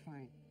 They're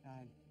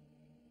fine.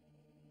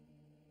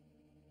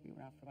 We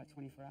were out for about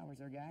 24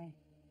 hours, our guy.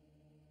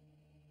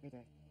 We had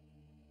to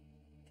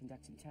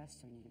conduct some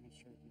tests on you to make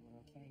sure that you were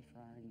okay for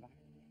our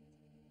environment.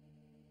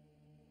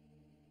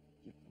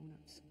 You've grown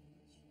up so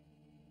much.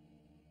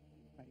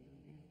 You're quite a young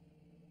man.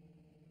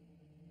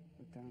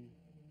 Look,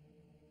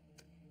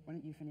 why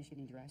don't you finish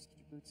getting dressed, get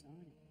your boots on,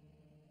 and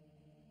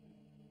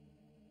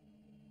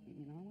meet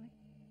me in the hallway?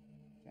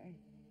 Okay?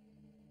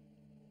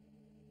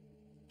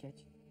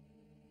 Catch?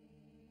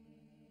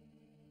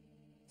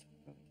 It's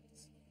really good to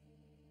see you.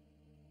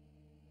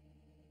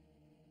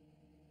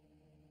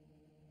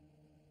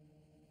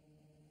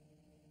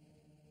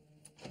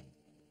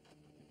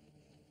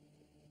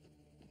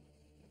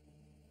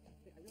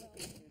 I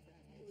realized it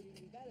would even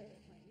be better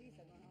if my niece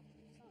had run off with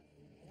your son.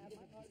 I'd have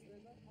my part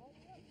driven all the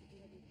way.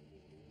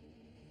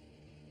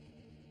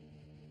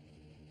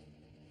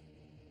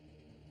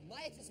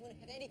 Maya doesn't want to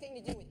have anything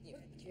to do with you.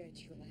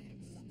 Catch, relax.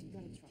 You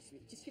gotta trust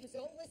me. Just give us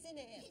Don't listen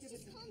to him.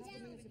 Just calm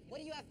down. What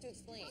do you have to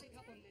explain?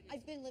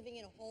 I've been living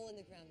in a hole in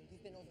the ground and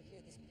you've been over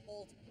here this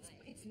whole time.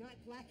 It's not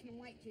black and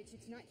white, Kitch.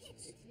 It's not.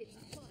 It's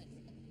Come on.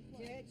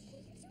 Kitch.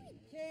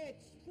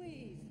 Kitch,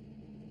 please.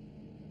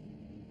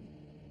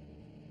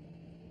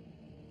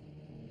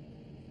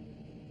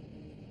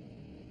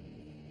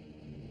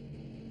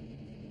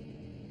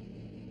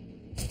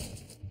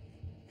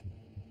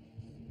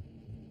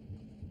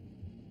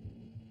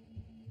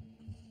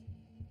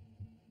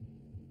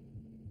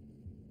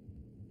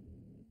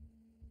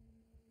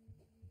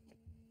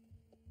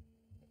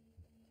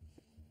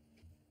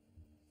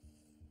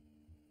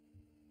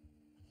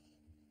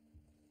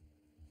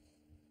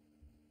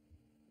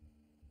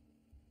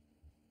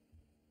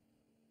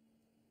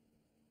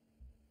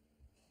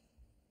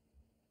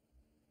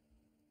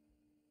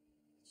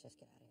 Let's just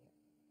get out of here.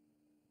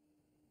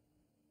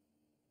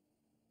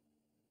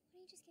 Why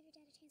don't you just give your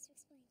dad a chance to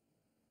explain?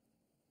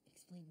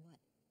 Explain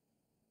what?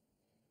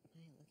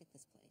 Maya, look at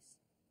this place.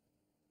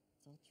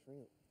 It's all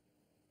true.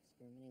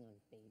 Experimenting on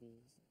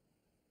babies.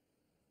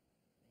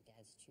 My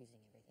dad's choosing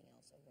everything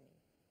else over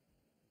me.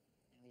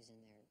 Now he's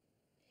in there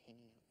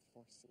hanging out with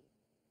 4C.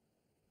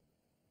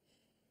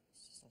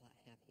 He's just a lot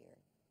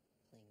happier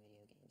playing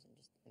video games and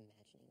just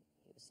imagining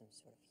he was some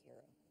sort of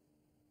hero.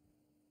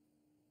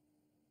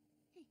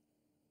 Hey.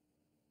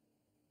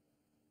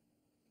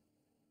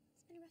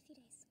 It's been a rough few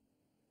days.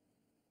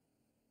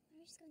 Why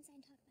don't we just go inside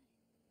and talk about it?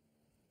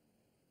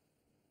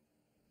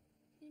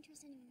 I don't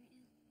trust anyone right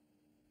now.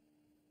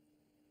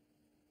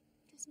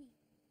 Trust me.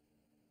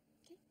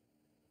 Okay?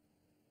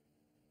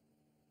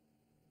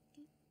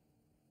 Okay?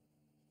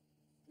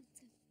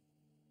 Let's go.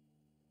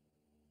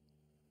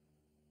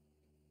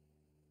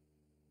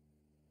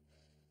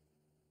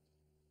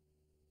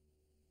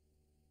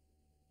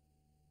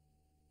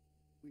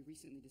 We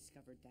recently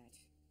discovered that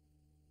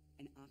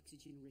an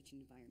oxygen-rich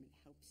environment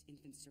helps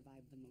infants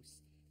survive the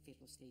most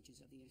fatal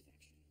stages of the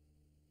infection.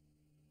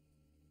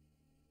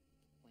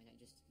 Why not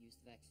just use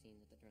the vaccine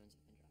that the drones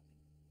have been dropping?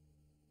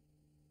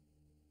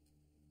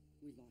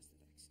 We lost the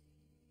vaccine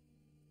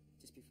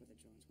just before the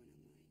drones went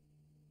online.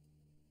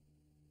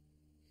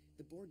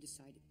 The board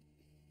decided,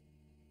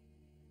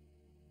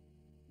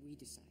 we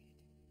decided,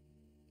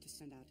 to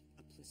send out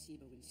a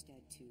placebo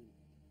instead to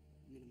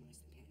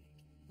minimize the panic.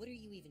 What are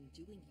you even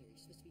doing here?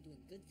 You're supposed to be doing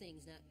good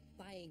things, not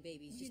buying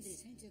babies. We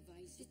just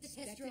incentivize to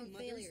test your own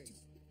failures.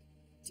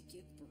 To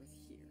give birth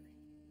here.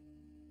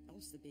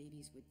 Else the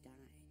babies would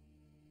die.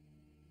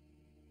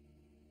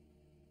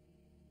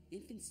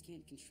 Infants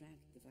can't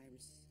contract the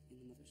virus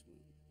in the mother's womb.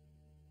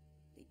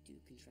 They do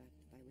contract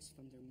the virus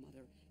from their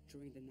mother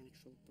during the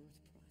natural birth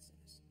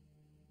process.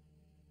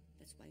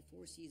 That's why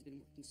 4C has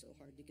been working so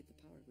hard to get the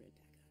power grid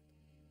back up.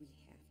 We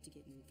have to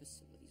get more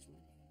facilities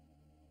running.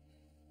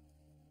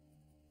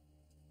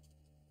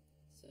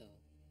 So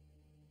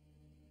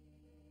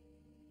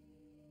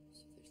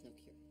there's no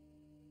cure.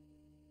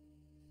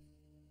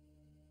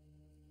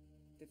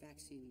 The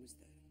vaccine was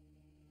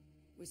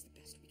the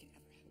best we could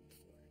ever hope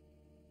for.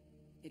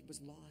 It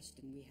was lost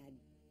and we had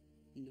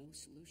no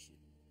solution.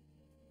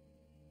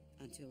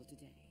 Until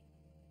today.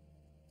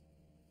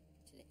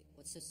 Today?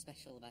 What's so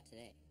special about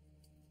today?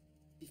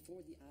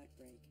 Before the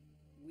outbreak,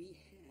 we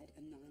had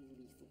a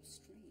non-lethal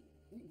strain.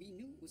 We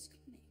knew it was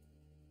coming.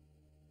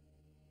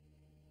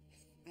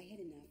 I had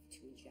enough to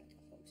inject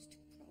a host to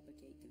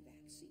propagate the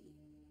vaccine.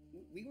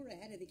 We were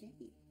ahead of the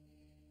game.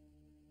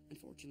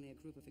 Unfortunately, a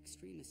group of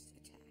extremists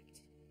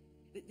attacked.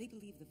 They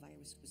believed the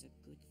virus was a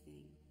good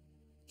thing,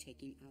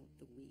 taking out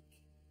the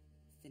weak,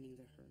 thinning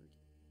the herd.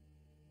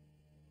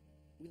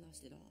 We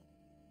lost it all.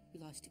 We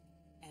lost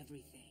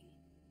everything.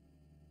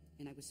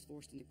 And I was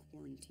forced into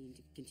quarantine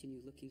to continue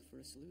looking for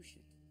a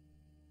solution.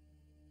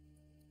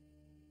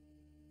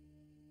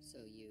 So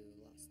you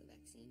lost the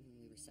vaccine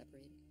when we were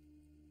separated?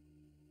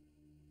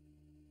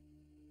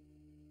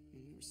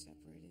 When we were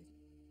separated,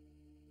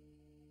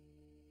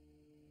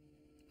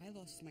 I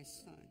lost my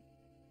son.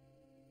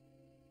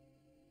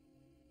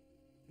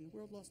 And the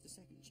world lost a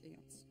second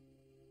chance.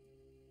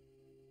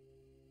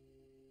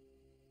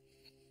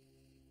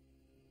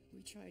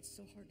 We tried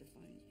so hard to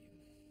find you.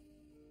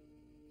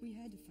 We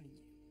had to find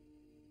you.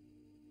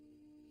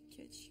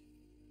 Kitch,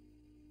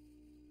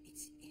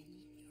 it's in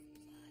your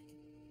blood.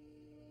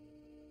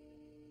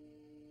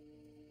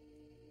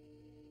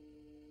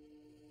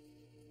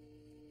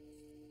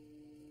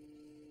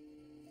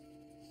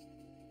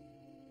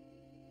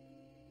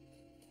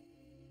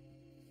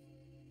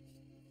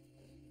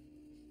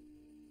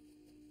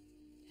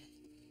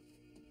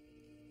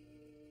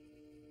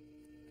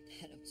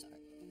 Dad, I'm sorry.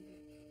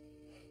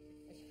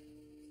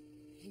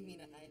 I didn't mean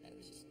to hide. I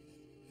was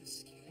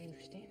just scared. I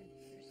understand.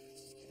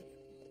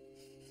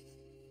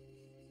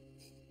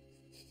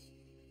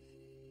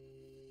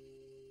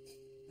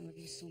 I love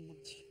you so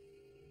much.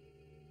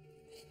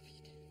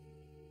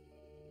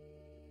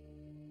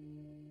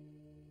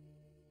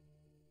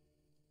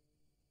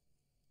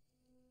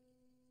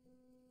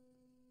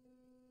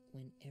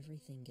 When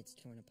everything gets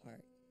torn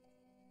apart,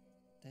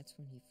 that's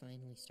when you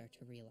finally start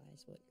to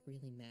realize what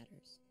really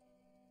matters.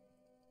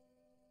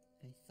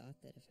 I thought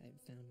that if I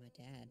had found my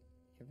dad,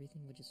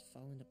 everything would just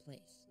fall into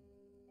place.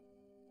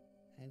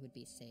 I would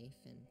be safe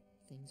and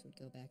things would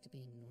go back to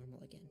being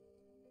normal again.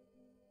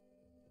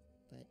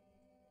 But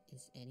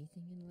is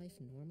anything in life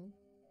normal?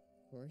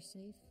 Or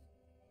safe?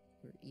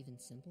 Or even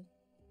simple?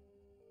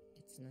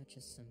 It's not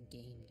just some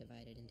game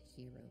divided into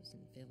heroes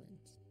and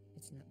villains.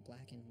 It's not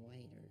black and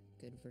white or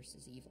good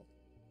versus evil.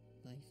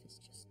 Life is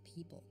just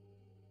people.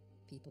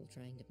 People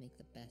trying to make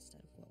the best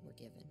out of what we're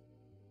given.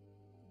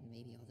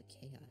 Maybe all the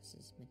chaos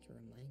is meant to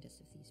remind us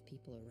of these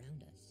people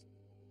around us.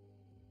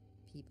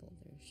 People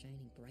that are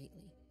shining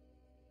brightly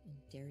and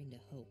daring to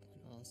hope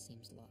when all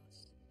seems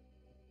lost.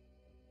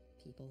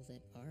 People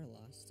that are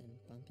lost and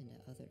bump into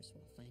others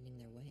while finding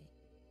their way.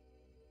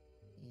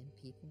 And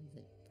people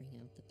that bring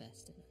out the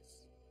best in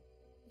us,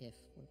 if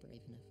we're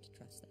brave enough to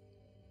trust them.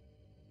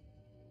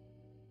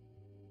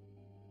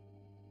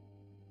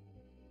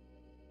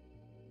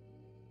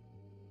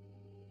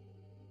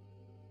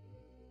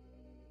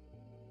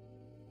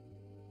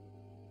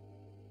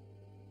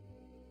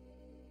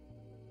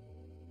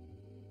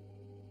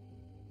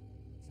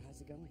 So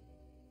how's it going?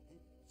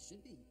 It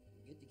should be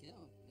good to go.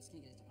 Just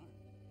can't get it to arm.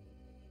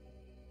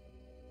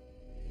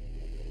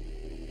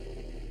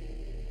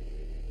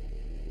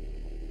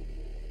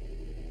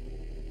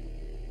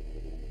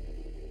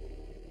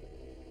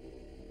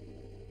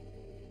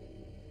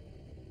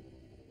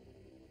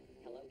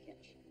 Hello,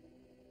 Kitch.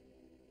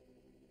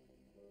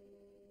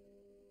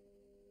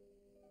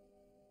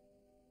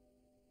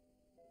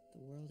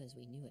 The world as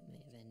we knew it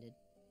may have ended,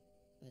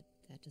 but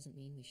that doesn't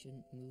mean we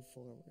shouldn't move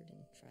forward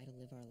and try to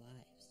live our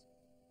lives.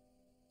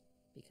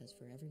 Because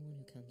for everyone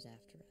who comes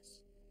after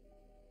us,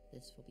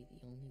 this will be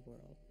the only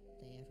world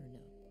they ever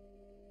know.